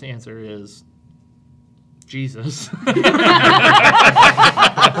obvious answer is Jesus.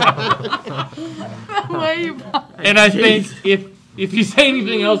 The way you And I think if you say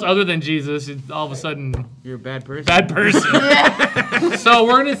anything else other than Jesus, it's all of a sudden You're a bad person. bad person. Yeah. So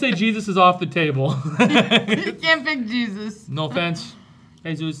we're gonna say Jesus is off the table. You can't pick Jesus. No offense,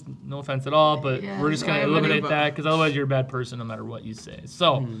 Jesus. No offense at all, but Yeah, we're just gonna sorry, eliminate whatever. that because otherwise you're a bad person no matter what you say.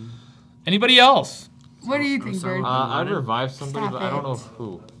 So Anybody else? What do you think, Bird? I'd revive somebody, Stop but I don't know it.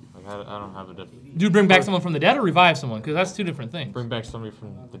 who. Like, I don't have a different. Do you bring back someone from the dead or revive someone? Because that's two different things. Bring back somebody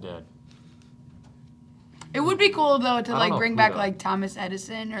from the dead. It would be cool though to don't like know bring who back though. like Thomas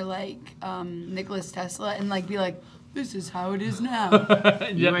Edison or like Nicholas Tesla and like be like, this is how it is now.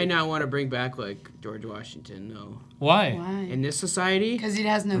 You might not want to bring back like George Washington, though. Why? In this society? Because he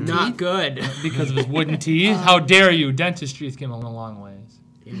has no Not teeth. good. Because of his wooden teeth? How dare you? Dentistry's came a long ways.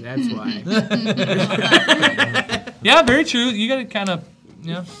 Yeah, that's why. Yeah, very true. You gotta kind of,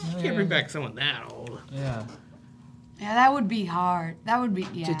 yeah. You can't bring back someone that old. Yeah. Yeah, that would be hard. That would be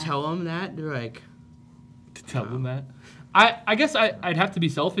To tell them that, they're like. To tell them that. I guess I'd have to be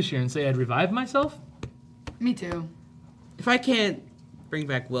selfish here and say I'd revive myself. Me too. If I can't bring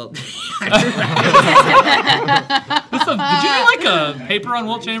back Wilt. Did you do like a paper on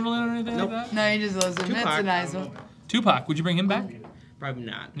Wilt Chamberlain or anything like that? No, he just loves him. That's a nice one. Tupac, would you bring him back? Probably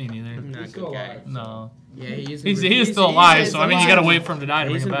not. Me neither. I'm not a good guy. No. Yeah, he is. He is still alive, so I mean, you gotta wait for him to die to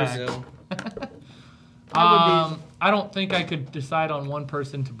bring He's him in back. Brazil. I don't think I could decide on one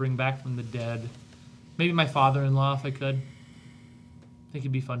person to bring back from the dead. Maybe my father-in-law, if I could. I think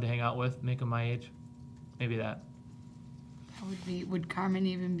he'd be fun to hang out with, make him my age. Maybe that. That would be. Would Carmen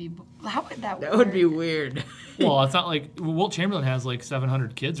even be? How would that work? That would be weird. Well, it's not like Wilt Chamberlain has like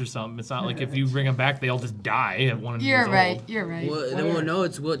 700 kids or something. It's not like if you bring them back, they all just die at 1 year You're right. old. You're right. Well, then we'll know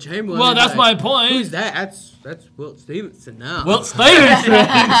it's Wilt Chamberlain. Well, It's that's my point. Who's that? That's Wilt Stevenson now. Wilt Stevenson.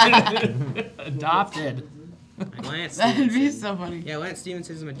 Adopted. Lance That'd be Stevenson. so funny. Yeah, Lance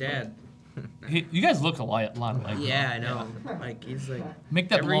Stevenson's my dad. You guys look a lot alike. Yeah, I know. Like he's like. Make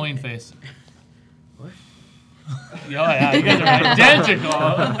that every- blowing face. What? Yeah, you guys are identical.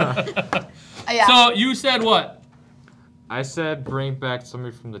 Yeah. So you said what? I said bring back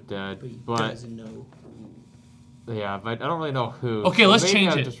somebody from the dead, but doesn't know. yeah, but I don't really know who. Okay, so let's maybe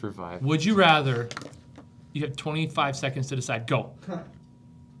change I'd it. Just revive. Would you rather? You have 25 seconds to decide. Go.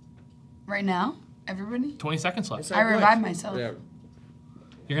 Right now, everybody. 20 seconds left. I revive myself. Yeah.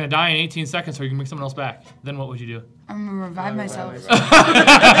 You're gonna die in 18 seconds, or you can bring someone else back. Then what would you do? I'm gonna revive myself.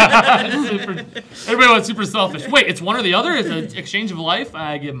 Everybody wants super selfish. Wait, it's one or the other? It's an exchange of life?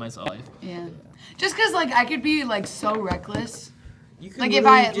 I give myself life. Yeah. Just because, like, I could be, like, so reckless. You could Like, if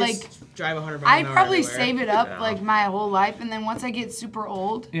I, literally like, just drive 100 miles I'd an hour probably everywhere. save it up, like, my whole life. And then once I get super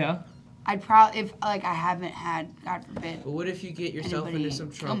old, Yeah. I'd probably, if, like, I haven't had, God forbid, But what if you get yourself Anybody into some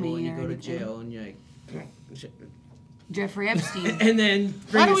kill trouble me and you or go to anything. jail and you're like, Jeffrey Epstein. and then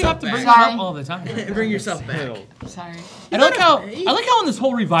bring Why do we have yourself to bring back. that up all the time? And bring yourself back. Sorry. I like how in this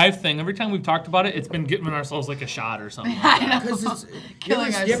whole revive thing, every time we've talked about it, it's been giving ourselves like a shot or something. I know. Because it's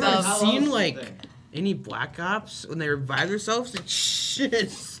Killing you ever ourselves. seen like any black ops when they revive themselves? Like, shit,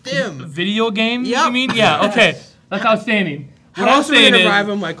 stim. Video game? Yep. You mean? Yeah. Okay. That's outstanding. How What I'm else are we saying gonna is, revive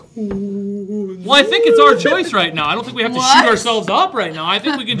them? Like, ooh, well, I think it's our choice right now. I don't think we have to What? shoot ourselves up right now. I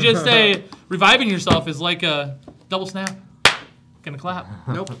think we can just say reviving yourself is like a double snap. Gonna clap.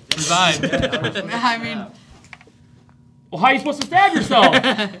 Nope. Revive. I mean, Well, how are you supposed to stab yourself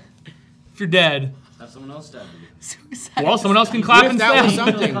if you're dead? Have someone else stab you. suicide. Well, someone else can clap What and if that was stab.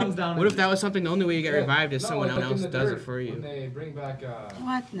 something? Comes down What to- if that was something? The only way you get revived is someone like in else the does dirt, it for When you. they bring back,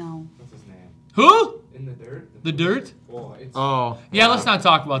 What? No. what's his name? Who? In the dirt? The dirt? Well, it's Oh. Yeah, let's not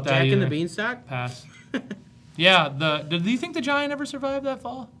talk about that Jack either. and the Beanstalk? Pass. Yeah, do you think the giant ever survived that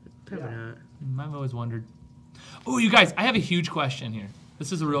fall? Probably not. I've always wondered. Oh, you guys, I have a huge question here.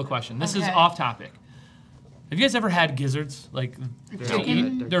 This is a real question. This is Okay. off topic. Have you guys ever had gizzards? Like,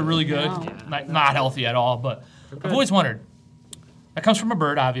 Chicken? they're really good. No. Not healthy at all, but I've always wondered. That comes from a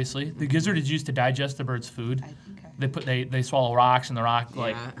bird, obviously. The gizzard is used to digest the bird's food. They swallow rocks, and the rock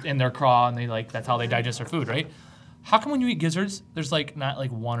like in their craw, and that's how they digest their food, right? How come when you eat gizzards, there's like not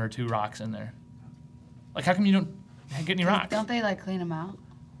like 1 or 2 rocks in there? Like, how come you don't get any rocks? Don't they, like, clean them out?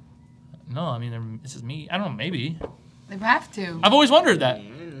 No, I mean this is meat. I don't know, maybe. They have to. I've always wondered that.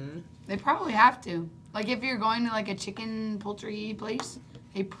 They probably have to. Like, if you're going to, like, a chicken poultry place,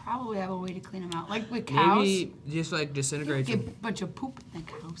 they probably have a way to clean them out. Like with cows. Maybe just like disintegrate Get a them. bunch of poop in the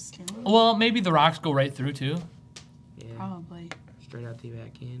cow still. Well, maybe the rocks go right through too. Yeah. Probably. Straight out the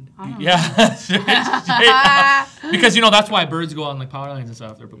backhand. I don't know. Yeah, straight up. Because that's why birds go on like power lines and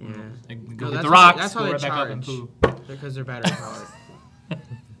stuff. They're they go No, get that's the how- rocks, that's how go they right back up and charge. poo. Because they're battery powered.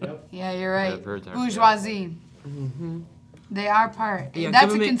 Yeah, you're right. birds are- Bourgeoisie. Mm-hmm. They are part. Yeah, That's a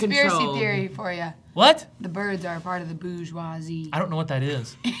government conspiracy control. theory for you. What? The birds are part of the bourgeoisie. I don't know what that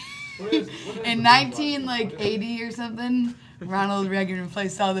is. In 1980 or something, Ronald Reagan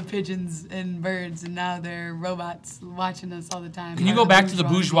replaced all the pigeons and birds, and now they're robots watching us all the time. Can you go back to the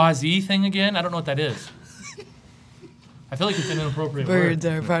bourgeoisie thing again? I don't know what that is. I feel like it's an inappropriate Birds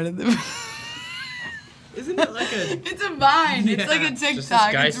word. are part of the. Isn't it like a? It's a Vine. It's like a Just this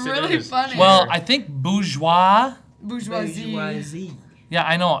TikTok. guy It's sitting in really his funny. Well, I think bourgeois. Bourgeoisie. Yeah,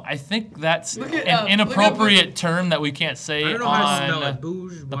 I know. I think that's Look it an up. Look inappropriate term that we can't say I don't know how to spell on it.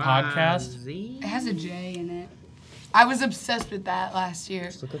 Bourgeoisie. the podcast. It has a J in it. I was obsessed with that last year.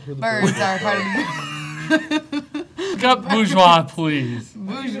 look up who the Birds birds are part of the. Look up bourgeois, please.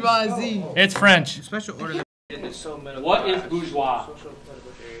 Bourgeoisie. It's French. Special order. What is bourgeois?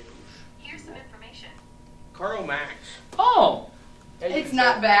 Here's some information. Karl Marx. Oh. It's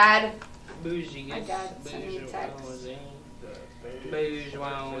not bad. Bougie. I got sent me a text. Bourgeoisie.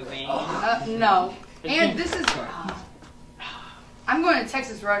 No. And this is. I'm going to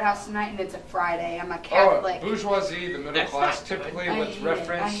Texas Roadhouse tonight, and it's a Friday. I'm a Catholic. Bourgeoisie, the middle class, typically I with hate it. I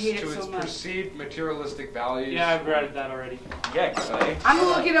reference hate it to so its much. perceived materialistic values. Yeah, I've read that already. Yikes, I'm gonna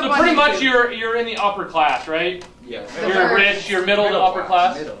look it up So on pretty much YouTube. you're in the upper class, right? Yes. You're rich, you're middle to upper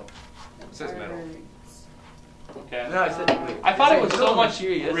class. Middle. It says middle. Okay. No, I said. I thought it was so middle much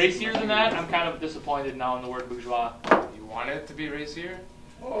serious. racier than that. I'm kind of disappointed now in the word bourgeois. You want it to be racier?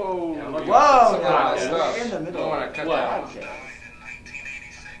 Oh. Yeah, look at Whoa. some of that No, stuff. in the middle. Don't want to cut What? that out.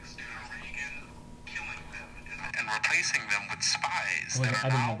 And replacing them with spies Wait, that I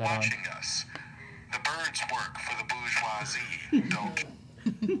are didn't now have that on. watching us. The birds work for the bourgeoisie. Don't.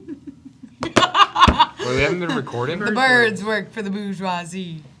 Wait, we haven't been recording? The birds work for the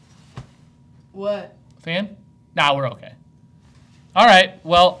bourgeoisie. What? Fan? Nah, we're okay. All right.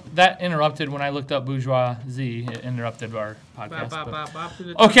 Well, that interrupted when I looked up bourgeoisie. It interrupted our podcast.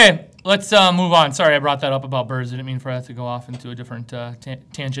 but- Okay, let's move on. Sorry, I brought that up about birds. I didn't mean for that to go off into a different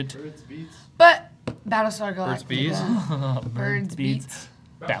tangent. Birds beats. But Battlestar Galactica. Birds, bees? Birds, beats.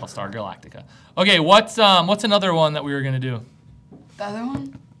 Battlestar Galactica. Okay, what's another one that we were gonna do? The other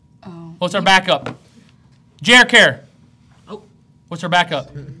one? Oh. What's our backup? Care. Oh. What's our backup?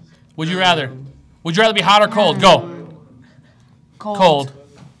 Would you rather? Would you rather be hot or cold? Go. Cold.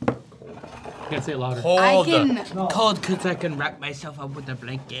 You gotta say it louder. I can. Cold because I can wrap myself up with a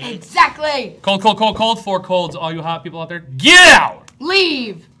blanket. Exactly. Cold. 4 colds. All you hot people out there, get out.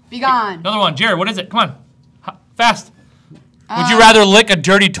 Leave. Be gone. Another one. Jared, what is it? Come on. Fast. Would you rather lick a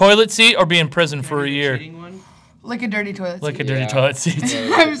dirty toilet seat or be in prison for a year? Lick a dirty toilet Lick seat. a dirty toilet seat.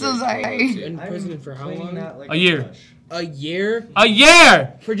 I'm so sorry. In prison for how long? A year. A year? A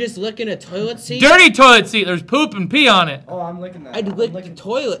year! For just licking a toilet seat? Dirty toilet seat. There's poop and pee on it. Oh, I'm licking that. I'd lick the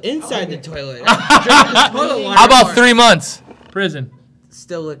toilet inside the toilet. Drink the toilet water How about more. 3 months? Prison.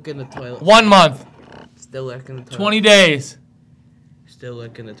 Still licking the toilet. 1 month. Still licking the toilet. 20 days. Still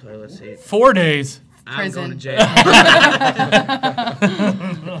licking the toilet seat. 4 days. I'm going to jail.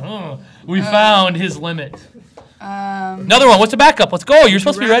 We found his limit. Um, Another one. What's the backup? Let's go. You're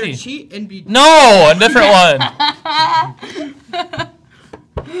supposed to be ready. Cheat and be No, a different one.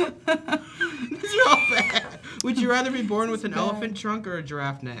 These are all bad. Would you rather be born with an elephant trunk or a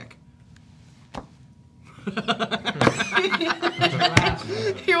giraffe neck?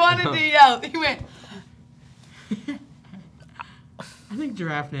 He wanted to yell. He went. I think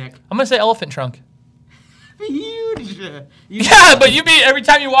giraffe neck. I'm gonna say elephant trunk. Huge. Yeah, but you be every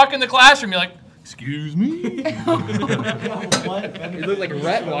time you walk in the classroom, you're like, "Excuse me." You look like a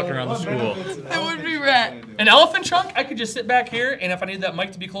rat walking around the school. That would be rat. An elephant trunk? I could just sit back here, and if I need that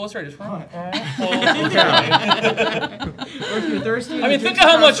mic to be closer, I just. Or if you're thirsty. I mean, think of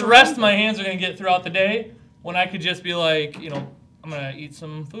how much rest my hands are gonna get throughout the day when I could just be like, I'm gonna eat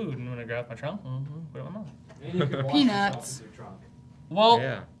some food and I'm gonna grab my trunk and put it in my mouth. Peanuts. Well,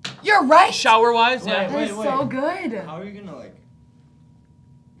 Yeah. You're right. shower wise, yeah. That is so good. How are you gonna like?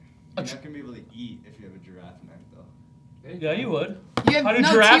 You're not gonna be able to eat if you have a giraffe neck, though. Yeah, you would. You have How do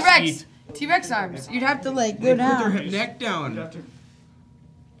no giraffes T-Rex. eat? T-Rex arms. You'd have to like They go put their down. neck down.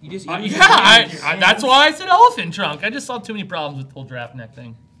 You just eat with Yeah, your hands. that's why I said elephant trunk. I just saw too many problems with the whole giraffe neck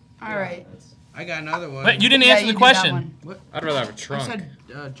thing. All right. I got another one. But you didn't Yeah, answer you the did that question. one. What? I'd rather have a trunk. I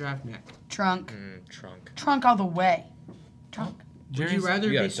said giraffe neck. Trunk. Trunk. Trunk all the way. Trunk. Would you rather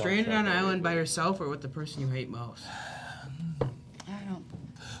You got be a dog stranded track on an already. island by yourself or with the person you hate most? I don't.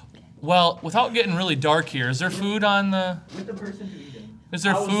 Well, without getting really dark here, is there food on the? With the person who eat him. Is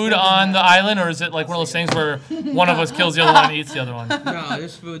there food on the island, or is it like one of those things where one of us kills the other one and eats the other one? No,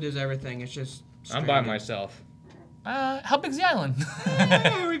 there's food, there's everything. It's just. I'm by myself. How big's the island?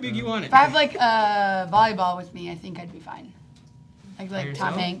 However big you want it. If I have like volleyball with me, I think I'd be fine. Like Tom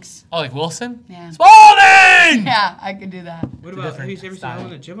yourself? Hanks. Oh, like Wilson? Yeah. Spalding! Yeah, I could do that. What about, have you ever seen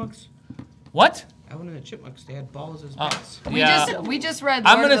Island of Chipmunks? What? Alvin and the Chipmunks, they had balls as pets. We just read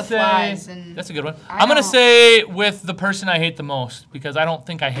I'm Lord gonna of the say Flies, and that's a good one. I I'm gonna don't- say with the person I hate the most, because I don't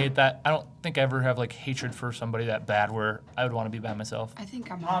think I hate that. I don't think I ever have like hatred for somebody that bad where I would want to be by myself. I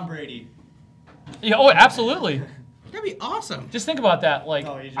think I'm Tom Brady. Yeah. Oh, absolutely. That'd be awesome. Just think about that. Like,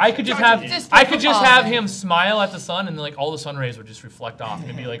 just- I could just Just have, for I could just football, have man. him smile at the sun, and like all the sun rays would just reflect off, and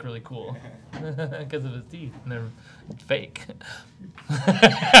it'd be like really cool, because of his teeth, and they're fake.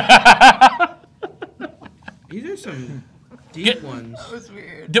 These are some deep ones. That was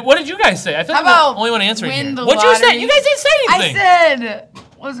weird. What did you guys say? I feel How like I'm about the only one answering win here. the What'd you say? lottery? You guys didn't say anything. I said,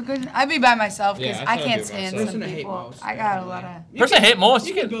 what was the question? I'd be by myself because Yeah, I I thought I'd can't be by stand myself. some Person I hate people. most. I got a lot of. Person I hate most.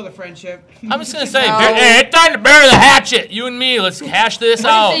 You can build a friendship. I'm just gonna say, No. hey, it's time to bury the hatchet. You and me, let's hash this What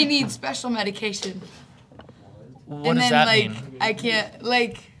out. if they need special medication? What and does then that like mean? I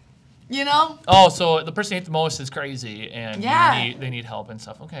can't you know? Oh, so the person you hate the most is crazy, and Yeah. they need help and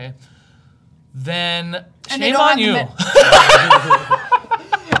stuff. Okay, then And they shame don't on have the you.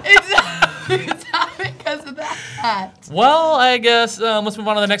 It's not because of that. Well, I guess let's move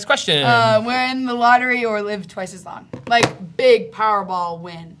on to the next question. Win the lottery or live twice as long. Like big Powerball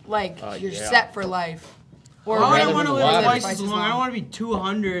win. Like you're yeah. set for life. Or I live don't want to live twice twice as long. I don't want to be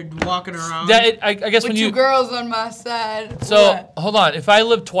 200 walking around. I guess With when you two girls on my side. so What? hold on, if I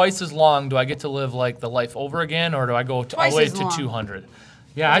live twice as long, do I get to live like the life over again, or do I go all the Twice way as to long. 200?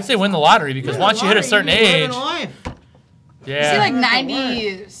 Yeah, I'd say win the lottery because once you hit a certain age, You yeah. see like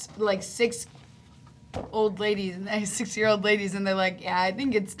 90, like 6 old ladies, 6-year-old ladies, and they're like, yeah, I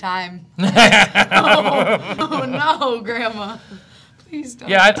think it's time. oh no, Grandma. Please don't.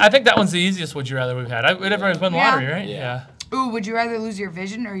 Yeah, I think that one's the easiest would you rather we've had. Everyone's won the Yeah. lottery, right? Yeah. Ooh, would you rather lose your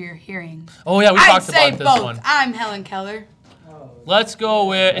vision or your hearing? Oh yeah, we I'd talked say about this both. one. I'm Helen Keller. Let's go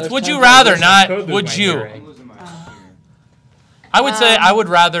with it's There's would you times I rather, wish I could not lose would my you. hearing. I would say I would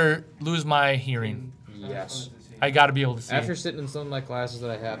rather lose my hearing. Yes. I got to be able to see. After sitting in some of my classes that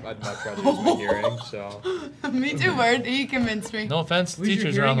I have, I'd much rather lose my hearing. So. Me too, Word. He convinced me. No offense, to Lose your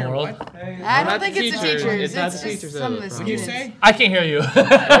teachers around the hearing or world. what? I don't think it's the teachers. It's not the just teachers some of the that are the students. problem. I can't hear you.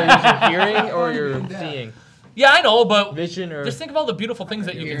 Your hearing or your seeing? Yeah, I know, but Vision or just think of all the beautiful things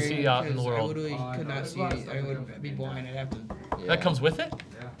that you can see out in the I world. literally could not see. I would be blind. I'd have to. That comes with it?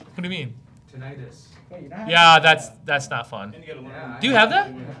 Yeah. What do you mean? Tinnitus. Yeah, that's not fun. Yeah, Do you have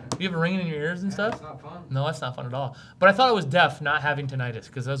that? Do you have a ringing in your ears and stuff? It's not fun. No, that's not fun at all. But I thought it was deaf, not having tinnitus,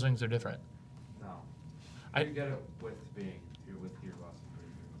 because those things are different. No. I- You get it with being with your loss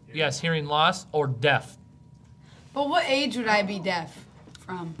of hearing. Yes, hearing loss or deaf. But what age would I be deaf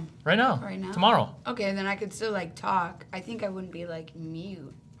from? Right now. Right now? Tomorrow. Okay, then I could still like talk. I think I wouldn't be like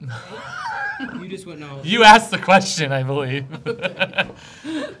mute. You just wouldn't know. You asked the question, I believe.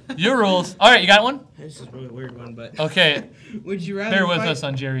 Your rules. All right, you got one? This is a really weird one, but. Okay. Would you rather Bear with fight us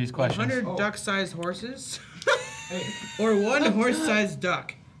on Jerry's questions. 100 duck-sized horses, or one horse-sized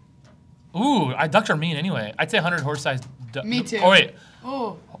duck? Ooh, ducks are mean anyway. I'd say 100 horse-sized ducks. Me too. Oh, wait.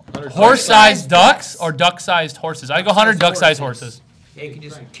 Oh. Horse-sized ducks or duck-sized horses? I'd go 100 duck-sized horses. Yeah, you can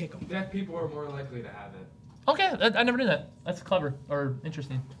just kick them. Deaf people are more likely to have it. Okay, I never knew that. That's clever or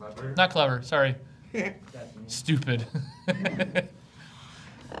interesting. Clever? Not clever, sorry. Stupid.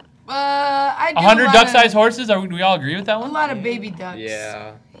 I do 100 a lot duck-sized of, horses? Do we all agree with that A one? lot of baby ducks.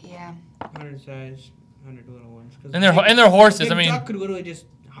 Yeah. Yeah. 100 size, 100 little ones. 'Cause And they're a big- they're horses. big I mean, duck could literally just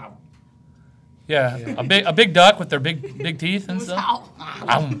hop. yeah, a big duck with their big teeth and stuff.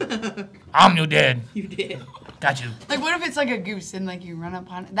 I'm you dead. You did. Got you. Like, what if it's like a goose and like you run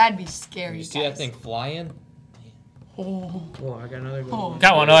up on it? That'd be scary. You see that thing flying? Oh. Oh, I got another good Oh. one.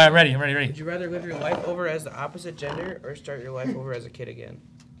 Got one. All right, I'm ready. I'm ready. Would you rather live your life over as the opposite gender or start your life over as a kid again?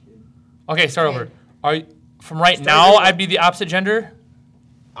 Okay, start over. Are you, from right Start now? your- I'd be the opposite gender,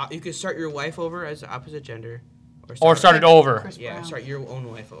 You could start your life over as the opposite gender, or start it over. Chris Yeah, Brown. start your own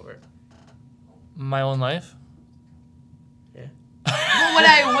life over. My own life. Yeah. Well,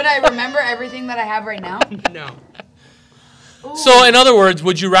 would I remember everything that I have right now? No. So, in other words,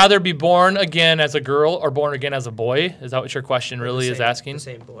 would you rather be born again as a girl or born again as a boy? Is that what your question really is asking? The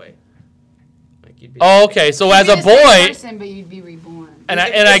same boy. Like you'd be Oh, okay. So, You'd as be a the same boy, person, but you'd be reborn. and If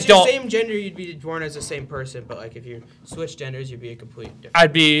I it's your don't. same gender, you'd be born as the same person, but like if you switch genders, you'd be a complete different.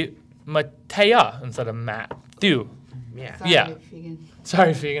 I'd be Matea instead of Matthew. Yeah. Sorry, Yeah. Fegan.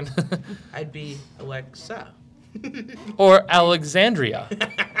 Sorry, Fegan. I'd be Alexa. Or Alexandria.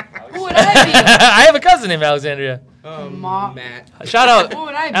 Who would I be? I have a cousin named Alexandria. Matt. Shout out, Who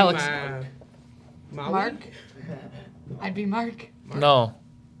would I be? Alex. Mark? I'd be Mark. No,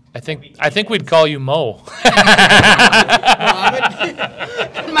 I think we'd call you Mo.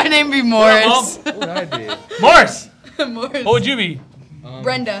 My name be Morris. What would I be? Morris. Morris. What would you be?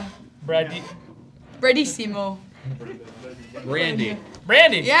 Brenda. Brady. Bradissimo. Brandy.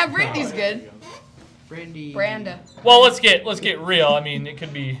 Brandy. Yeah, Brandy's good. Brandy. Branda. Well, let's get real. I mean, it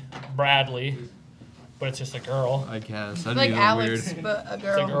could be Bradley, but it's just a girl. I guess. It's That'd like be Alex, weird. but a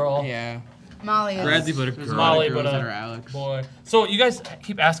girl. It's a girl. Yeah. Molly is. Bradley, but a There's girl. Molly, girls but that a are Alex. boy. So you guys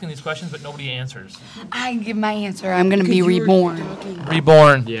keep asking these questions, but nobody answers. I give my answer. I'm gonna be reborn.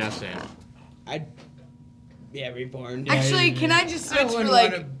 Reborn. Yeah, Sam. Yeah, reborn. Actually, can I just switch for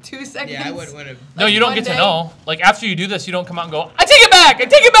like 2 seconds? Yeah, I wouldn't want to. No, you don't one get to day? know. Like after you do this, you don't come out and go, "I take it back! I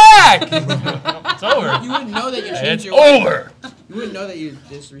take it back!" It's over. You wouldn't know that you changed It's your life. over. You wouldn't know that you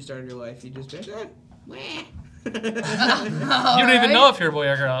just restarted your life. You just be like, You don't even know if you're a boy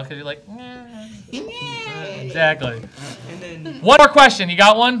or a girl because you're like, exactly. And then One more question. You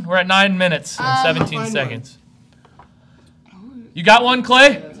got one? We're at 9 minutes and 17 find seconds. You got one,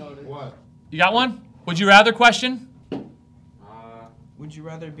 Clay? What? You got one? Would you rather question? would you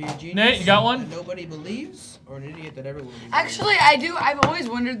rather be a genius Nate, you got one? that nobody believes, or an idiot that everyone believes? Actually, I do. I've always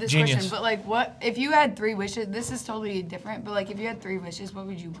wondered this Genius. question. But like, what if you had 3 wishes? This is totally different. But like, if you had 3 wishes, what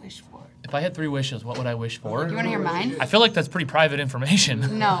would you wish for? If I had 3 wishes, what would I wish for? You want to hear mine? I feel like that's pretty private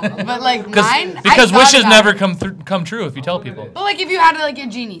information. No, but like mine. Because I thought wishes about never it. come true if you tell people. But like, if you had like a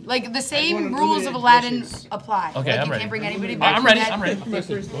genie, like the same rules of Aladdin apply. Okay, like, I'm you ready. can't bring anybody back. I'm from ready. that. I'm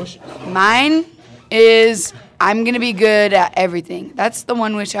ready. Mine is I'm gonna be good at everything. That's the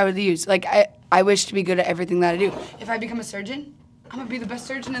one wish I would use. Like I wish to be good at everything that I do. If I become a surgeon, I'm gonna be the best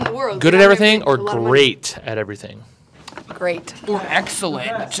surgeon in the world. Good You at know, I'm everything gonna or make a lot of money. great at everything? Great. Or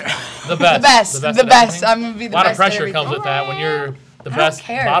excellent. The best. The best. at everything? I'm gonna be the A lot best of pressure at comes everything. with that when you're the don't best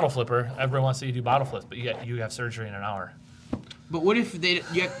care. bottle flipper. Everyone wants to see you do bottle flips, but you have surgery in an hour. But what if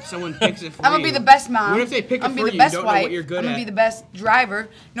someone picks it for I'm you? gonna be the best mom. What if they pick I'm it gonna for be the you? best You don't know wife. what you're good I'm gonna at. be the best driver.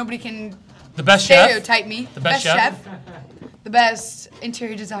 Nobody can The best chef? stereotype me. The best chef? The best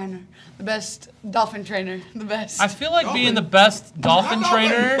interior designer. The best dolphin trainer. The best. I feel like being the best dolphin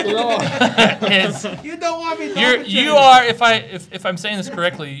trainer is. You don't want me. You are. If I'm saying this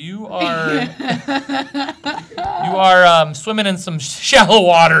correctly, you are swimming in some shallow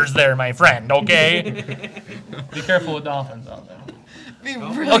waters there, my friend. Okay. Be careful with dolphins out there. Be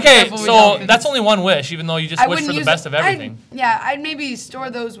really Okay, careful with so dolphins. that's only one wish, even though you just I wish wouldn't for the use best it- of everything. I'd maybe store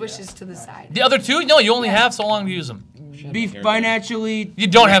those wishes to the side. The other 2, no, you only have so long to use them. Be financially. You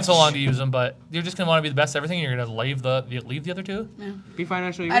don't have so long to use them, but you're just gonna want to be the best at everything. And you're gonna leave the other 2. Yeah. Be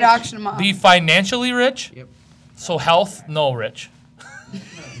financially. I'd rich. auction them off. Be financially rich. Yep. So health, no rich.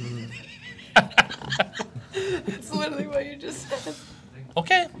 That's literally what you just said.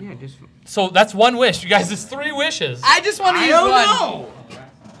 Okay. Yeah, just. So that's one wish. You guys, it's 3 wishes. I just want to I use don't one.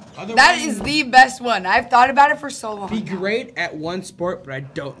 know. That is the best one. I've thought about it for so long. Be great at one sport, but I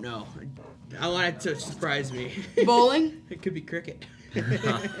don't know. I want it to surprise me. Bowling? It could be cricket.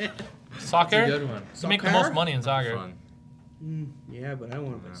 Soccer. That's a good one. You make the Soccer? most money in soccer. Yeah, but I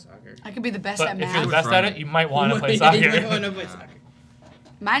want to play soccer. I could be the best But at if math. you're the best at it, you might want to play Yeah, you might soccer. wanna play soccer.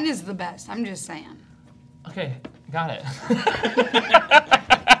 Mine is the best. I'm just saying. Okay, got it.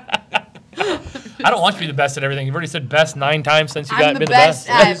 I don't want you to be the best at everything. You've already said best 9 times since you got I'm the been best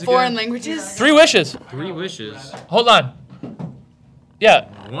the best. at foreign languages. 3 wishes. 3 wishes. Hold on. Yeah.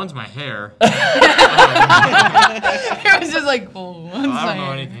 One's my hair. It was just like, oh, I don't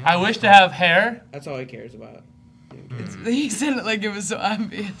know anything. I wish to have hair. That's all he cares about. He said it like it was so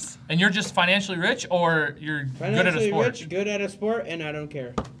obvious. And you're just financially rich, or you're good at a Financially sport? rich, good at a sport, and I don't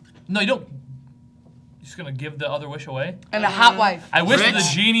care. No, you don't. You're just gonna give the other wish away. And a hot wife. I wish Rich, the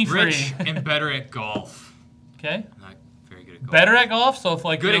genie free. Rich and better at golf. Okay. Not very good at golf. Better at golf, so if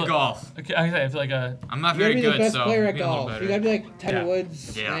like Good you're- at golf. Okay, I feel like a. I'm not You gotta very be the good, best so player at be a little golf. better. You gotta be like Tiger Yeah.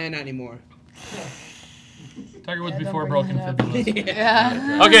 Woods. Yeah. Not anymore. Tiger Woods Yeah, before don't bring broken it up. fibulas.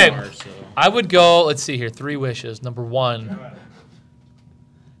 Yeah. Okay, I would go. Let's see here. 3 wishes. Number 1.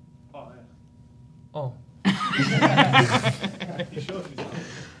 Oh.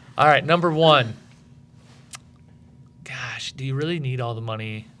 All right, number 1. Gosh, do you really need all the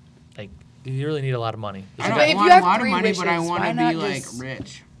money? Like, do you really need a lot of money? I But don't if want you have a lot of 3 money, but I wishes, want why to not be like just-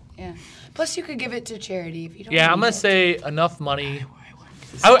 rich. Yeah. Plus, you could give it to charity if you don't. Yeah, I'm need gonna it. say enough money.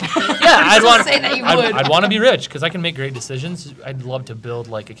 I'd want. say that you would. I'd want to be rich because I can make great decisions. I'd love to build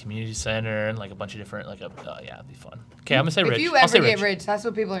like a community center and like a bunch of different yeah, it'd be fun. Okay, I'm gonna say If rich. you I'll ever say get rich. rich, that's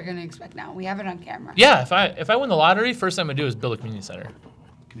what people are gonna expect now. We have it on camera. Yeah, if I win the lottery, first thing I'm gonna do is build a community center.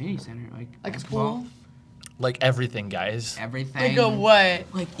 Community center, like Like a basketball? pool. Like everything, guys. Everything. Like a what?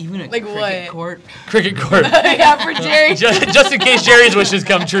 Like even a Like cricket what? court. Cricket court. Yeah, for Jerry. Just in case Jerry's wishes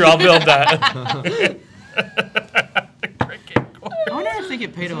come true, I'll build that. I wonder if they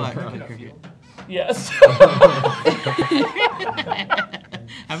get paid a lot to play cricket. Yes.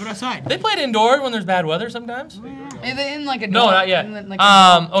 Have it outside. They play it indoor when there's bad weather sometimes. Are they in like a No, dome? not yet. In like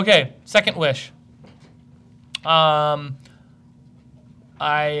a dome? Okay, second wish.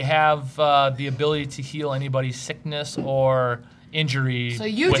 I have the ability to heal anybody's sickness or injury. So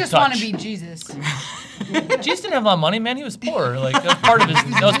you with just touch. want to be Jesus. Jesus didn't have a lot of money, man. He was poor. Like that was part of his.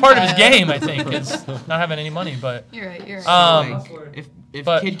 That was part of his game, I think, is not having any money. But You're right. You're So, right. like, if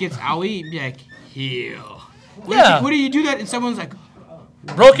but- kid gets owie, be like, heal. Yeah. What do you do that? And someone's like,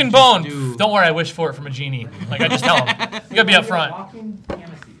 broken bone. Don't worry, I wish for it from a genie. Like I just tell him. You gotta be up front.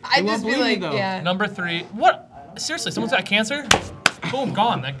 I'd just be like, yeah. Number 3. What? Seriously, someone's got cancer? Boom,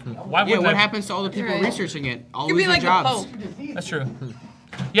 gone. Like, why yeah, would what happens to all the people researching it? All You'd lose be their like jobs. the Pope. That's true.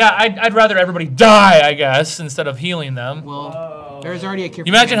 Yeah, I'd rather everybody die, I guess, instead of healing them. Well, there's already a cure.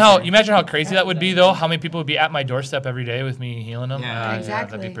 You imagine how crazy that would be, though. How many people would be at my doorstep every day with me healing them? Yeah,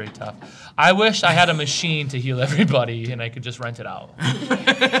 exactly. that'd be pretty tough. I wish I had a machine to heal everybody, and I could just rent it out.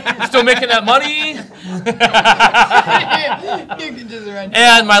 Still making that money. You can just run.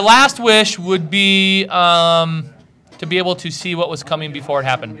 And my last wish would be to be able to see what was coming before it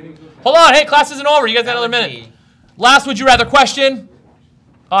happened. Hold on, hey, class isn't over. You guys got another minute. Last would you rather question,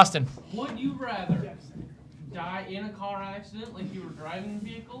 Austin. Would you rather die in a car accident like you were driving the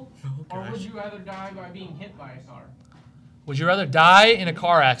vehicle, or would you rather die by being hit by a car? Would you rather die in a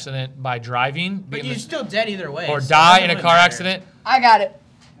car accident by driving, But you're still dead either way. or so die it in a doesn't car matter. accident? I got it.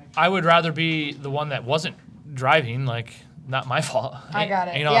 I would rather be the one that wasn't driving, like not my fault. I got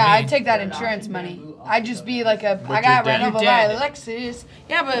it. Ain't on Yeah, me. I'd take that insurance money. I'd just be like I you're got dead. ran over You're by dead. a Lexus.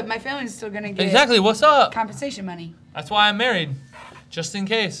 Yeah, but my family's still gonna get Exactly. What's up? compensation money. That's why I'm married, just in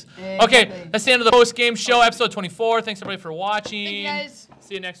case. Exactly. Okay, that's the end of the post game show, episode 24. Thanks everybody for watching. Thank you guys.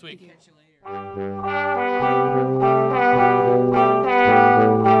 See you next week.